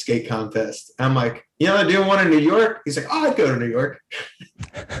go to a skate contest. I'm like, you know, doing one in New York? He's like, oh, I'd go to New York.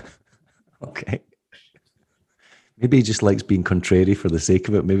 Okay. Maybe he just likes being contrary for the sake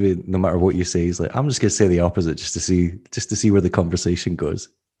of it. Maybe no matter what you say, he's like, I'm just going to say the opposite just to see where the conversation goes.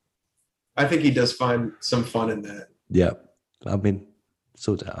 I think he does find some fun in that. Yeah. I mean,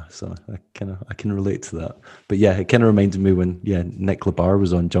 so I can relate to that. But yeah, it kind of reminded me when Nick Labar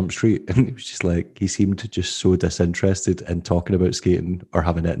was on Jump Street, and it was just like he seemed just so disinterested in talking about skating or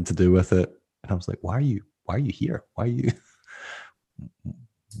having anything to do with it. And I was like, why are you here? Why are you?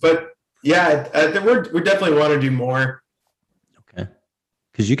 But yeah, we definitely want to do more. Okay,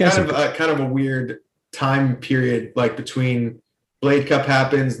 because you guys kind of a weird time period, like between Blade Cup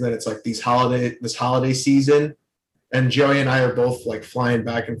happens, and then it's like this holiday season. And Joey and I are both like flying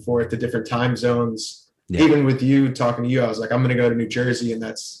back and forth to different time zones. Yeah. Even with you, talking to you, I was like, I'm going to go to New Jersey, and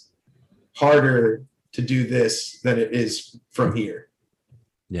that's harder to do this than it is from here.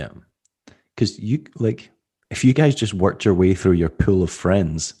 Yeah. Because you, like, if you guys just worked your way through your pool of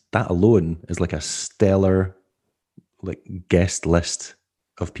friends, that alone is like a stellar, like, guest list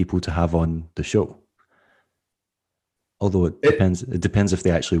of people to have on the show. Although it depends if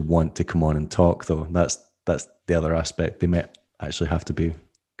they actually want to come on and talk, though. That's the other aspect. They might actually have to be,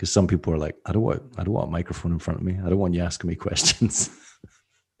 because some people are like, I don't want a microphone in front of me. I don't want you asking me questions.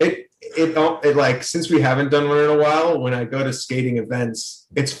 It like, since we haven't done one in a while, when I go to skating events,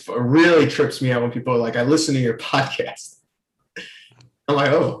 it really trips me out when people are like, I listen to your podcast. I'm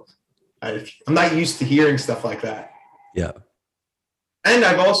like, oh, I'm not used to hearing stuff like that. Yeah. And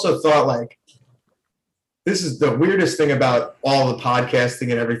I've also thought, like, this is the weirdest thing about all the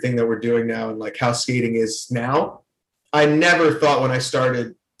podcasting and everything that we're doing now, and like how skating is now. I never thought when I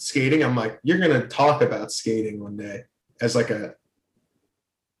started skating, I'm like, you're going to talk about skating one day as like a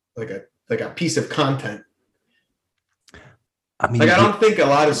piece of content. I mean, like, I don't think a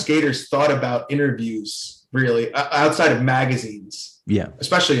lot of skaters thought about interviews really outside of magazines. Yeah.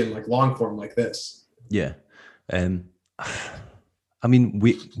 Especially in like long form like this. Yeah. I mean,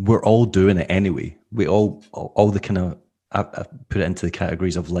 we're all doing it anyway. We all the kind of, I put it into the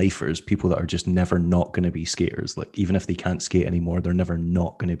categories of lifers, people that are just never not going to be skaters. Like, even if they can't skate anymore, they're never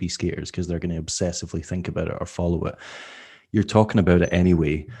not going to be skaters because they're going to obsessively think about it or follow it. You're talking about it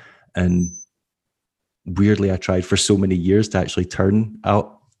anyway. And weirdly, I tried for so many years to actually turn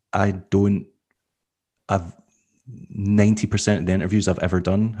out I don't. I've 90% of the interviews I've ever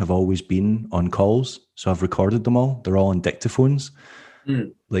done have always been on calls. So I've recorded them all. They're all on dictaphones.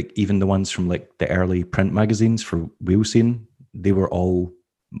 Like even the ones from like the early print magazines for Wheelscene, they were all,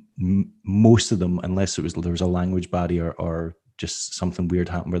 most of them, unless there was a language barrier or just something weird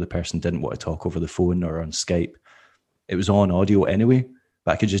happened where the person didn't want to talk over the phone or on Skype, it was on audio anyway,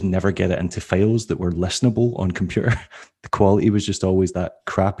 but I could just never get it into files that were listenable on computer. The quality was just always that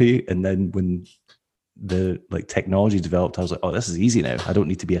crappy. And then when the like technology developed, I was like, oh, this is easy now. I don't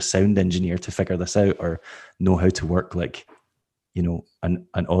need to be a sound engineer to figure this out or know how to work like, you know, an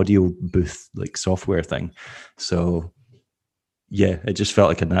audio booth like software thing. So yeah, it just felt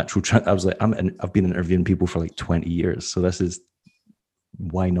like a natural I was like, I've been interviewing people for like 20 years, so this is,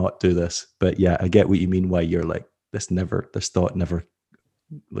 why not do this? But yeah, I get what you mean, why you're like, this thought never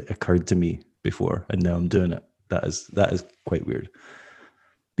like occurred to me before, and now I'm doing it. That is quite weird.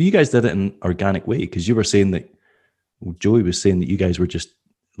 But you guys did it in an organic way, because you were saying that, Joey was saying that you guys were just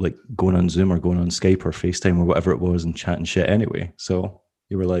like going on Zoom or going on Skype or FaceTime or whatever it was and chatting shit anyway. So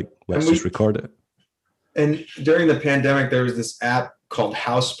you were like, let's just record it. And during the pandemic, there was this app called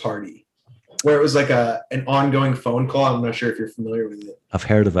House Party, where it was like an ongoing phone call. I'm not sure if you're familiar with it. I've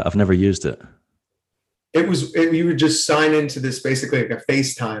heard of it. I've never used it. You would just sign into this basically like a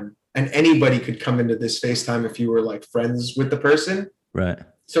FaceTime, and anybody could come into this FaceTime if you were like friends with the person. Right.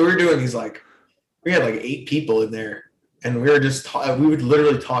 So we were doing these we had like 8 people in there, and we were just, we would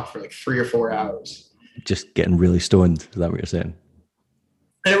literally talk for like 3 or 4 hours. Just getting really stoned. Is that what you're saying?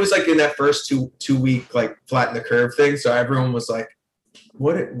 And it was like in that first two week, like flatten the curve thing. So everyone was like,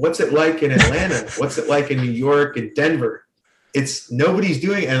 what's it like in Atlanta? What's it like in New York and Denver? Nobody's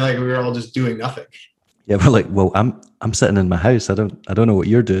doing it. And like, we were all just doing nothing. Yeah. We're like, well, I'm sitting in my house. I don't know what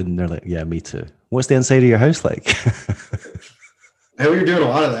you're doing. And they're like, yeah, me too. What's the inside of your house like? And we were doing a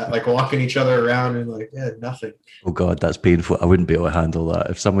lot of that, like walking each other around and like, yeah, nothing. Oh God, that's painful. I wouldn't be able to handle that.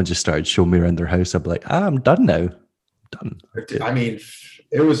 If someone just started showing me around their house, I'd be like, I'm done now. I'm done. I mean,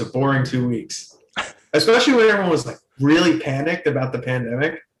 it was a boring 2 weeks, especially when everyone was like really panicked about the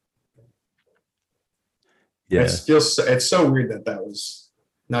pandemic. Yeah. It's so weird that was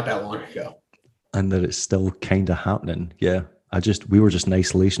not that long ago. And that it's still kind of happening. Yeah. We were just in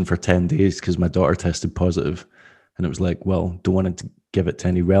isolation for 10 days because my daughter tested positive. And it was like, well, don't want to give it to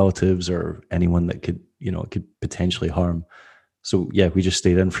any relatives or anyone that could, it could potentially harm. So yeah, we just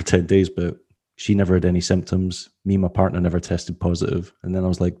stayed in for 10 days, but she never had any symptoms. Me and my partner never tested positive. And then I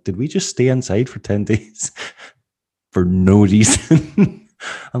was like, did we just stay inside for 10 days for no reason?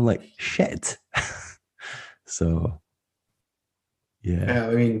 I'm like, shit. So yeah.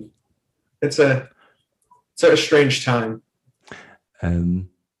 I mean, it's a strange time.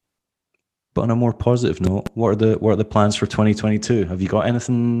 But on a more positive note, what are the plans for 2022? Have you got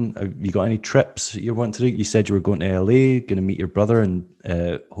anything? Have you got any trips you want to do? You said you were going to LA, going to meet your brother, and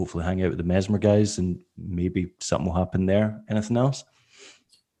hopefully hang out with the Mesmer guys, and maybe something will happen there. Anything else?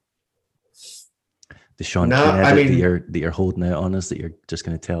 The Sean Keane edit that you're holding out on us, that you're just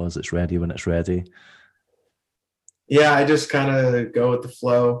going to tell us it's ready when it's ready. Yeah, I just kind of go with the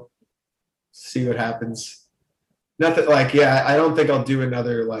flow, see what happens. Nothing like, I don't think I'll do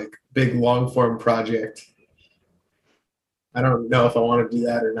another like big long form project. I don't know if I want to do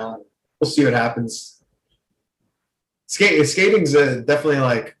that or not. We'll see what happens. Skating's definitely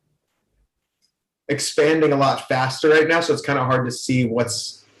like expanding a lot faster right now, so it's kind of hard to see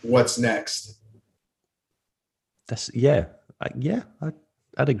what's next. I'd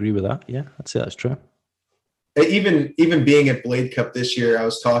agree with that. Yeah, I'd say that's true. Even being at Blade Cup this year, I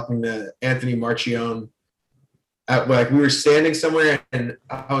was talking to Anthony Marchione. We were standing somewhere, and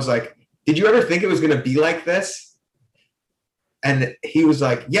I was like, "Did you ever think it was going to be like this?" And he was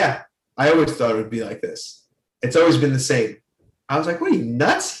like, "Yeah, I always thought it would be like this. It's always been the same." I was like, "What, are you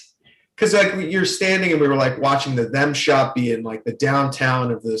nuts?" Because like you're standing, and we were like watching them shop be in like the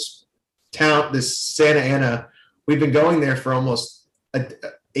downtown of this town, this Santa Ana. We've been going there for almost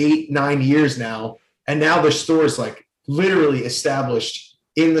 8-9 years now, and now their store is like literally established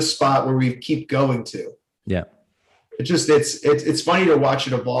in the spot where we keep going to. Yeah. It's funny to watch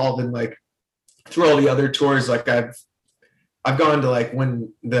it evolve, and like through all the other tours, like I've gone to like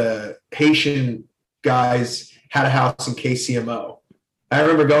when the Haitian guys had a house in KCMO. I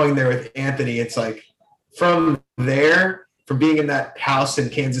remember going there with Anthony. It's like from being in that house in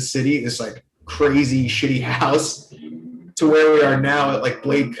Kansas City, this like crazy shitty house, to where we are now at like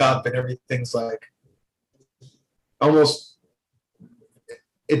Blade Cup, and everything's like almost.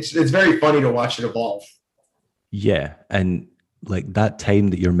 It's very funny to watch it evolve. Yeah, and like that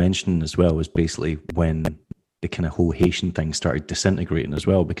time that you're mentioning as well was basically when the kind of whole Haitian thing started disintegrating as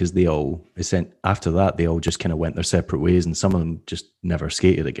well, because they all, after that, they all just kind of went their separate ways, and some of them just never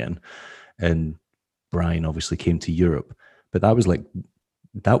skated again. And Brian obviously came to Europe, but that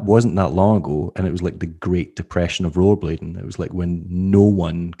wasn't that long ago, and it was like the Great Depression of rollerblading. It was like when no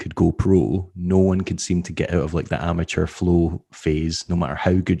one could go pro, no one could seem to get out of like the amateur flow phase, no matter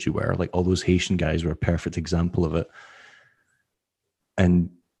how good you were. Like all those Haitian guys were a perfect example of it. And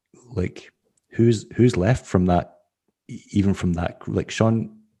like, who's left from that? Even from that, like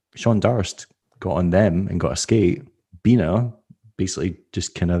Sean Darst got on them and got a skate. Bina basically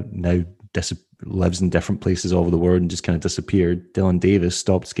just kind of now lives in different places all over the world and just kind of disappeared. Dylan Davis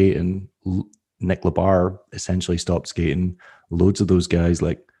stopped skating. Nick Labar essentially stopped skating. Loads of those guys,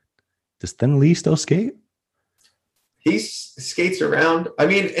 like, does Thin Lee still skate? He skates around. I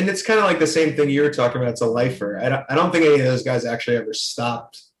mean, and it's kind of like the same thing you were talking about. It's a lifer. I don't think any of those guys actually ever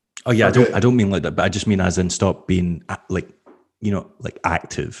stopped. Oh yeah, I don't mean like that, but I just mean as in stop being like, you know, like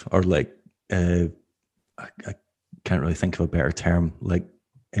active, or like I can't really think of a better term, like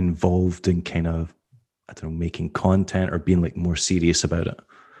involved in kind of, I don't know, making content or being like more serious about it.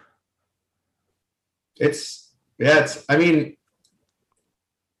 I mean,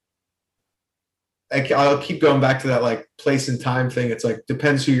 I'll keep going back to that like place and time thing. It's like,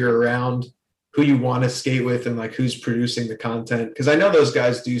 depends who you're around, who you want to skate with, and like who's producing the content. Because I know those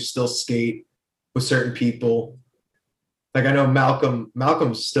guys do still skate with certain people. Like I know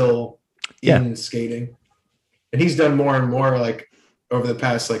Malcolm's still in skating, and he's done more and more like over the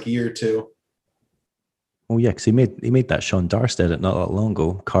past like year or two. Oh yeah, because he made that Sean Darst edit not that long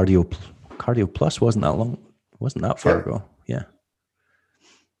ago. Cardio Plus wasn't that far ago. Yeah.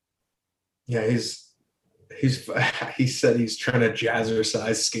 Yeah, he said he's trying to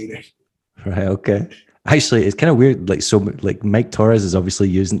jazzercise skating. Right. Okay. Actually, it's kind of weird. Like, so like Mike Torres is obviously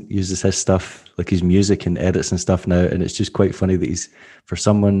uses his stuff, like his music and edits and stuff now, and it's just quite funny that he's, for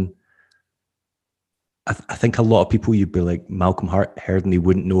someone. I think a lot of people, you'd be like Malcolm Hurd and they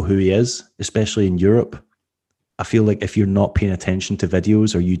wouldn't know who he is, especially in Europe. I feel like if you're not paying attention to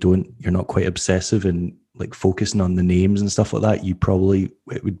videos, or you're not quite obsessive and like focusing on the names and stuff like that,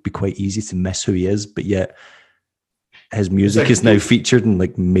 it would be quite easy to miss who he is. But yet his music is now featured in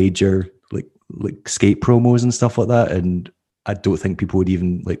like major like skate promos and stuff like that. And I don't think people would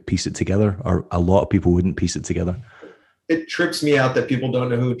even like piece it together, or a lot of people wouldn't piece it together. It trips me out that people don't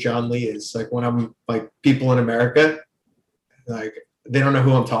know who John Lee is. Like when I'm like people in America, like they don't know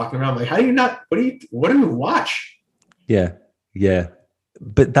who I'm talking about. I'm like, how do you not? What do you watch? Yeah, yeah.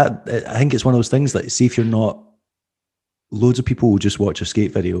 But that, I think it's one of those things that, see, if you're not, loads of people will just watch a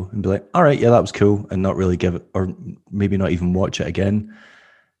skate video and be like, all right, yeah, that was cool, and not really give it, or maybe not even watch it again,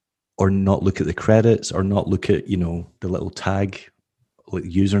 or not look at the credits, or not look at, you know, the little tag, like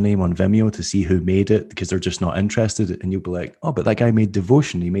username on Vimeo to see who made it, because they're just not interested. And you'll be like, oh, but that guy made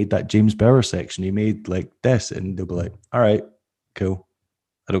Devotion, he made that James Bauer section, he made like this, and they'll be like, all right, cool,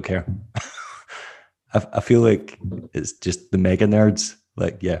 I don't care. I feel like it's just the mega nerds.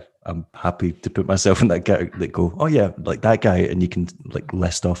 Like, yeah, I'm happy to put myself in that category that go, oh yeah, like that guy, and you can like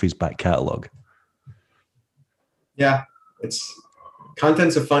list off his back catalog. Yeah,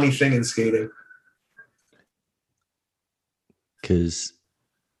 content's a funny thing in skating. Because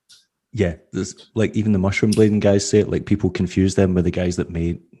yeah, there's like, even the mushroom blading guys say it, like people confuse them with the guys that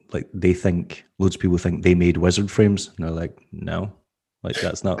made, like, they think, loads of people think they made wizard frames, and they're like, no, like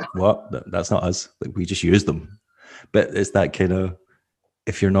that's not that's not us, like we just use them. But it's that kind of,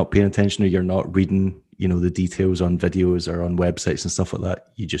 if you're not paying attention, or you're not reading, you know, the details on videos or on websites and stuff like that,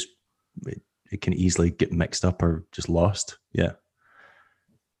 you just, it can easily get mixed up or just lost. Yeah.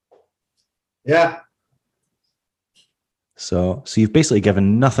 So you've basically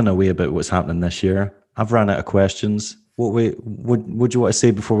given nothing away about what's happening this year. I've ran out of questions. What do you want to say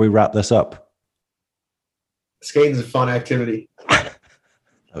before we wrap this up? Skating's a fun activity.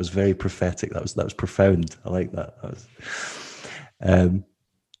 That was very prophetic. That was profound. I like that.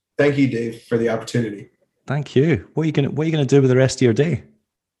 Thank you, Dave, for the opportunity. Thank you. What are you gonna do with the rest of your day?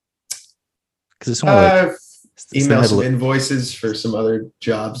 Because it's only email some invoices for some other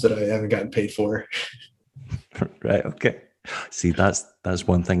jobs that I haven't gotten paid for. Right. Okay. See, that's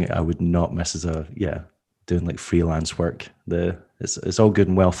one thing I would not miss as doing like freelance work. It's all good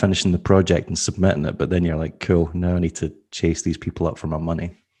and well finishing the project and submitting it, but then you're like, cool, now I need to chase these people up for my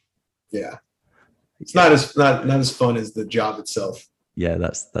money. Yeah. It's not as fun as the job itself. Yeah,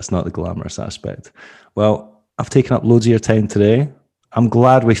 that's not the glamorous aspect. Well, I've taken up loads of your time today. I'm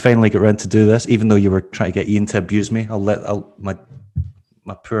glad we finally got around to do this, even though you were trying to get Ian to abuse me.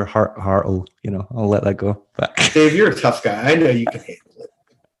 My poor heart will, I'll let that go. But Dave, you're a tough guy. I know you can handle it.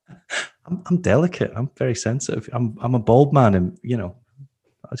 I'm delicate. I'm very sensitive. I'm a bald man, and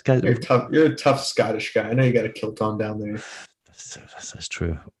those guys. You're tough. You're a tough Scottish guy. I know you got a kilt on down there. That's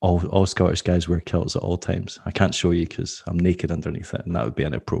true. All Scottish guys wear kilts at all times. I can't show you because I'm naked underneath it, and that would be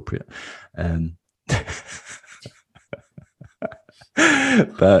inappropriate.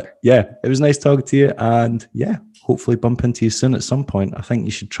 But yeah, it was nice talking to you, and yeah, hopefully bump into you soon at some point. I think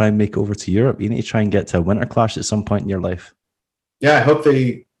you should try and make it over to Europe. You need to try and get to a Winter Clash at some point in your life. Yeah, I hope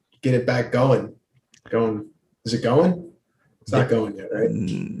they get it back going. Is it going? It's not going yet, right?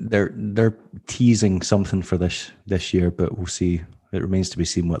 They're teasing something for this year, but we'll see. It remains to be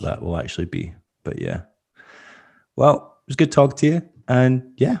seen what that will actually be. But yeah. Well, it was good talking to you,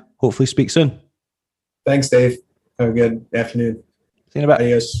 and yeah, hopefully speak soon. Thanks, Dave. Have a good afternoon. See you in a bit.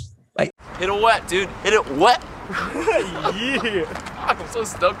 Adios. Bye. Hit it wet, dude. Hit it wet. Yeah. I'm so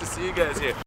stoked to see you guys here.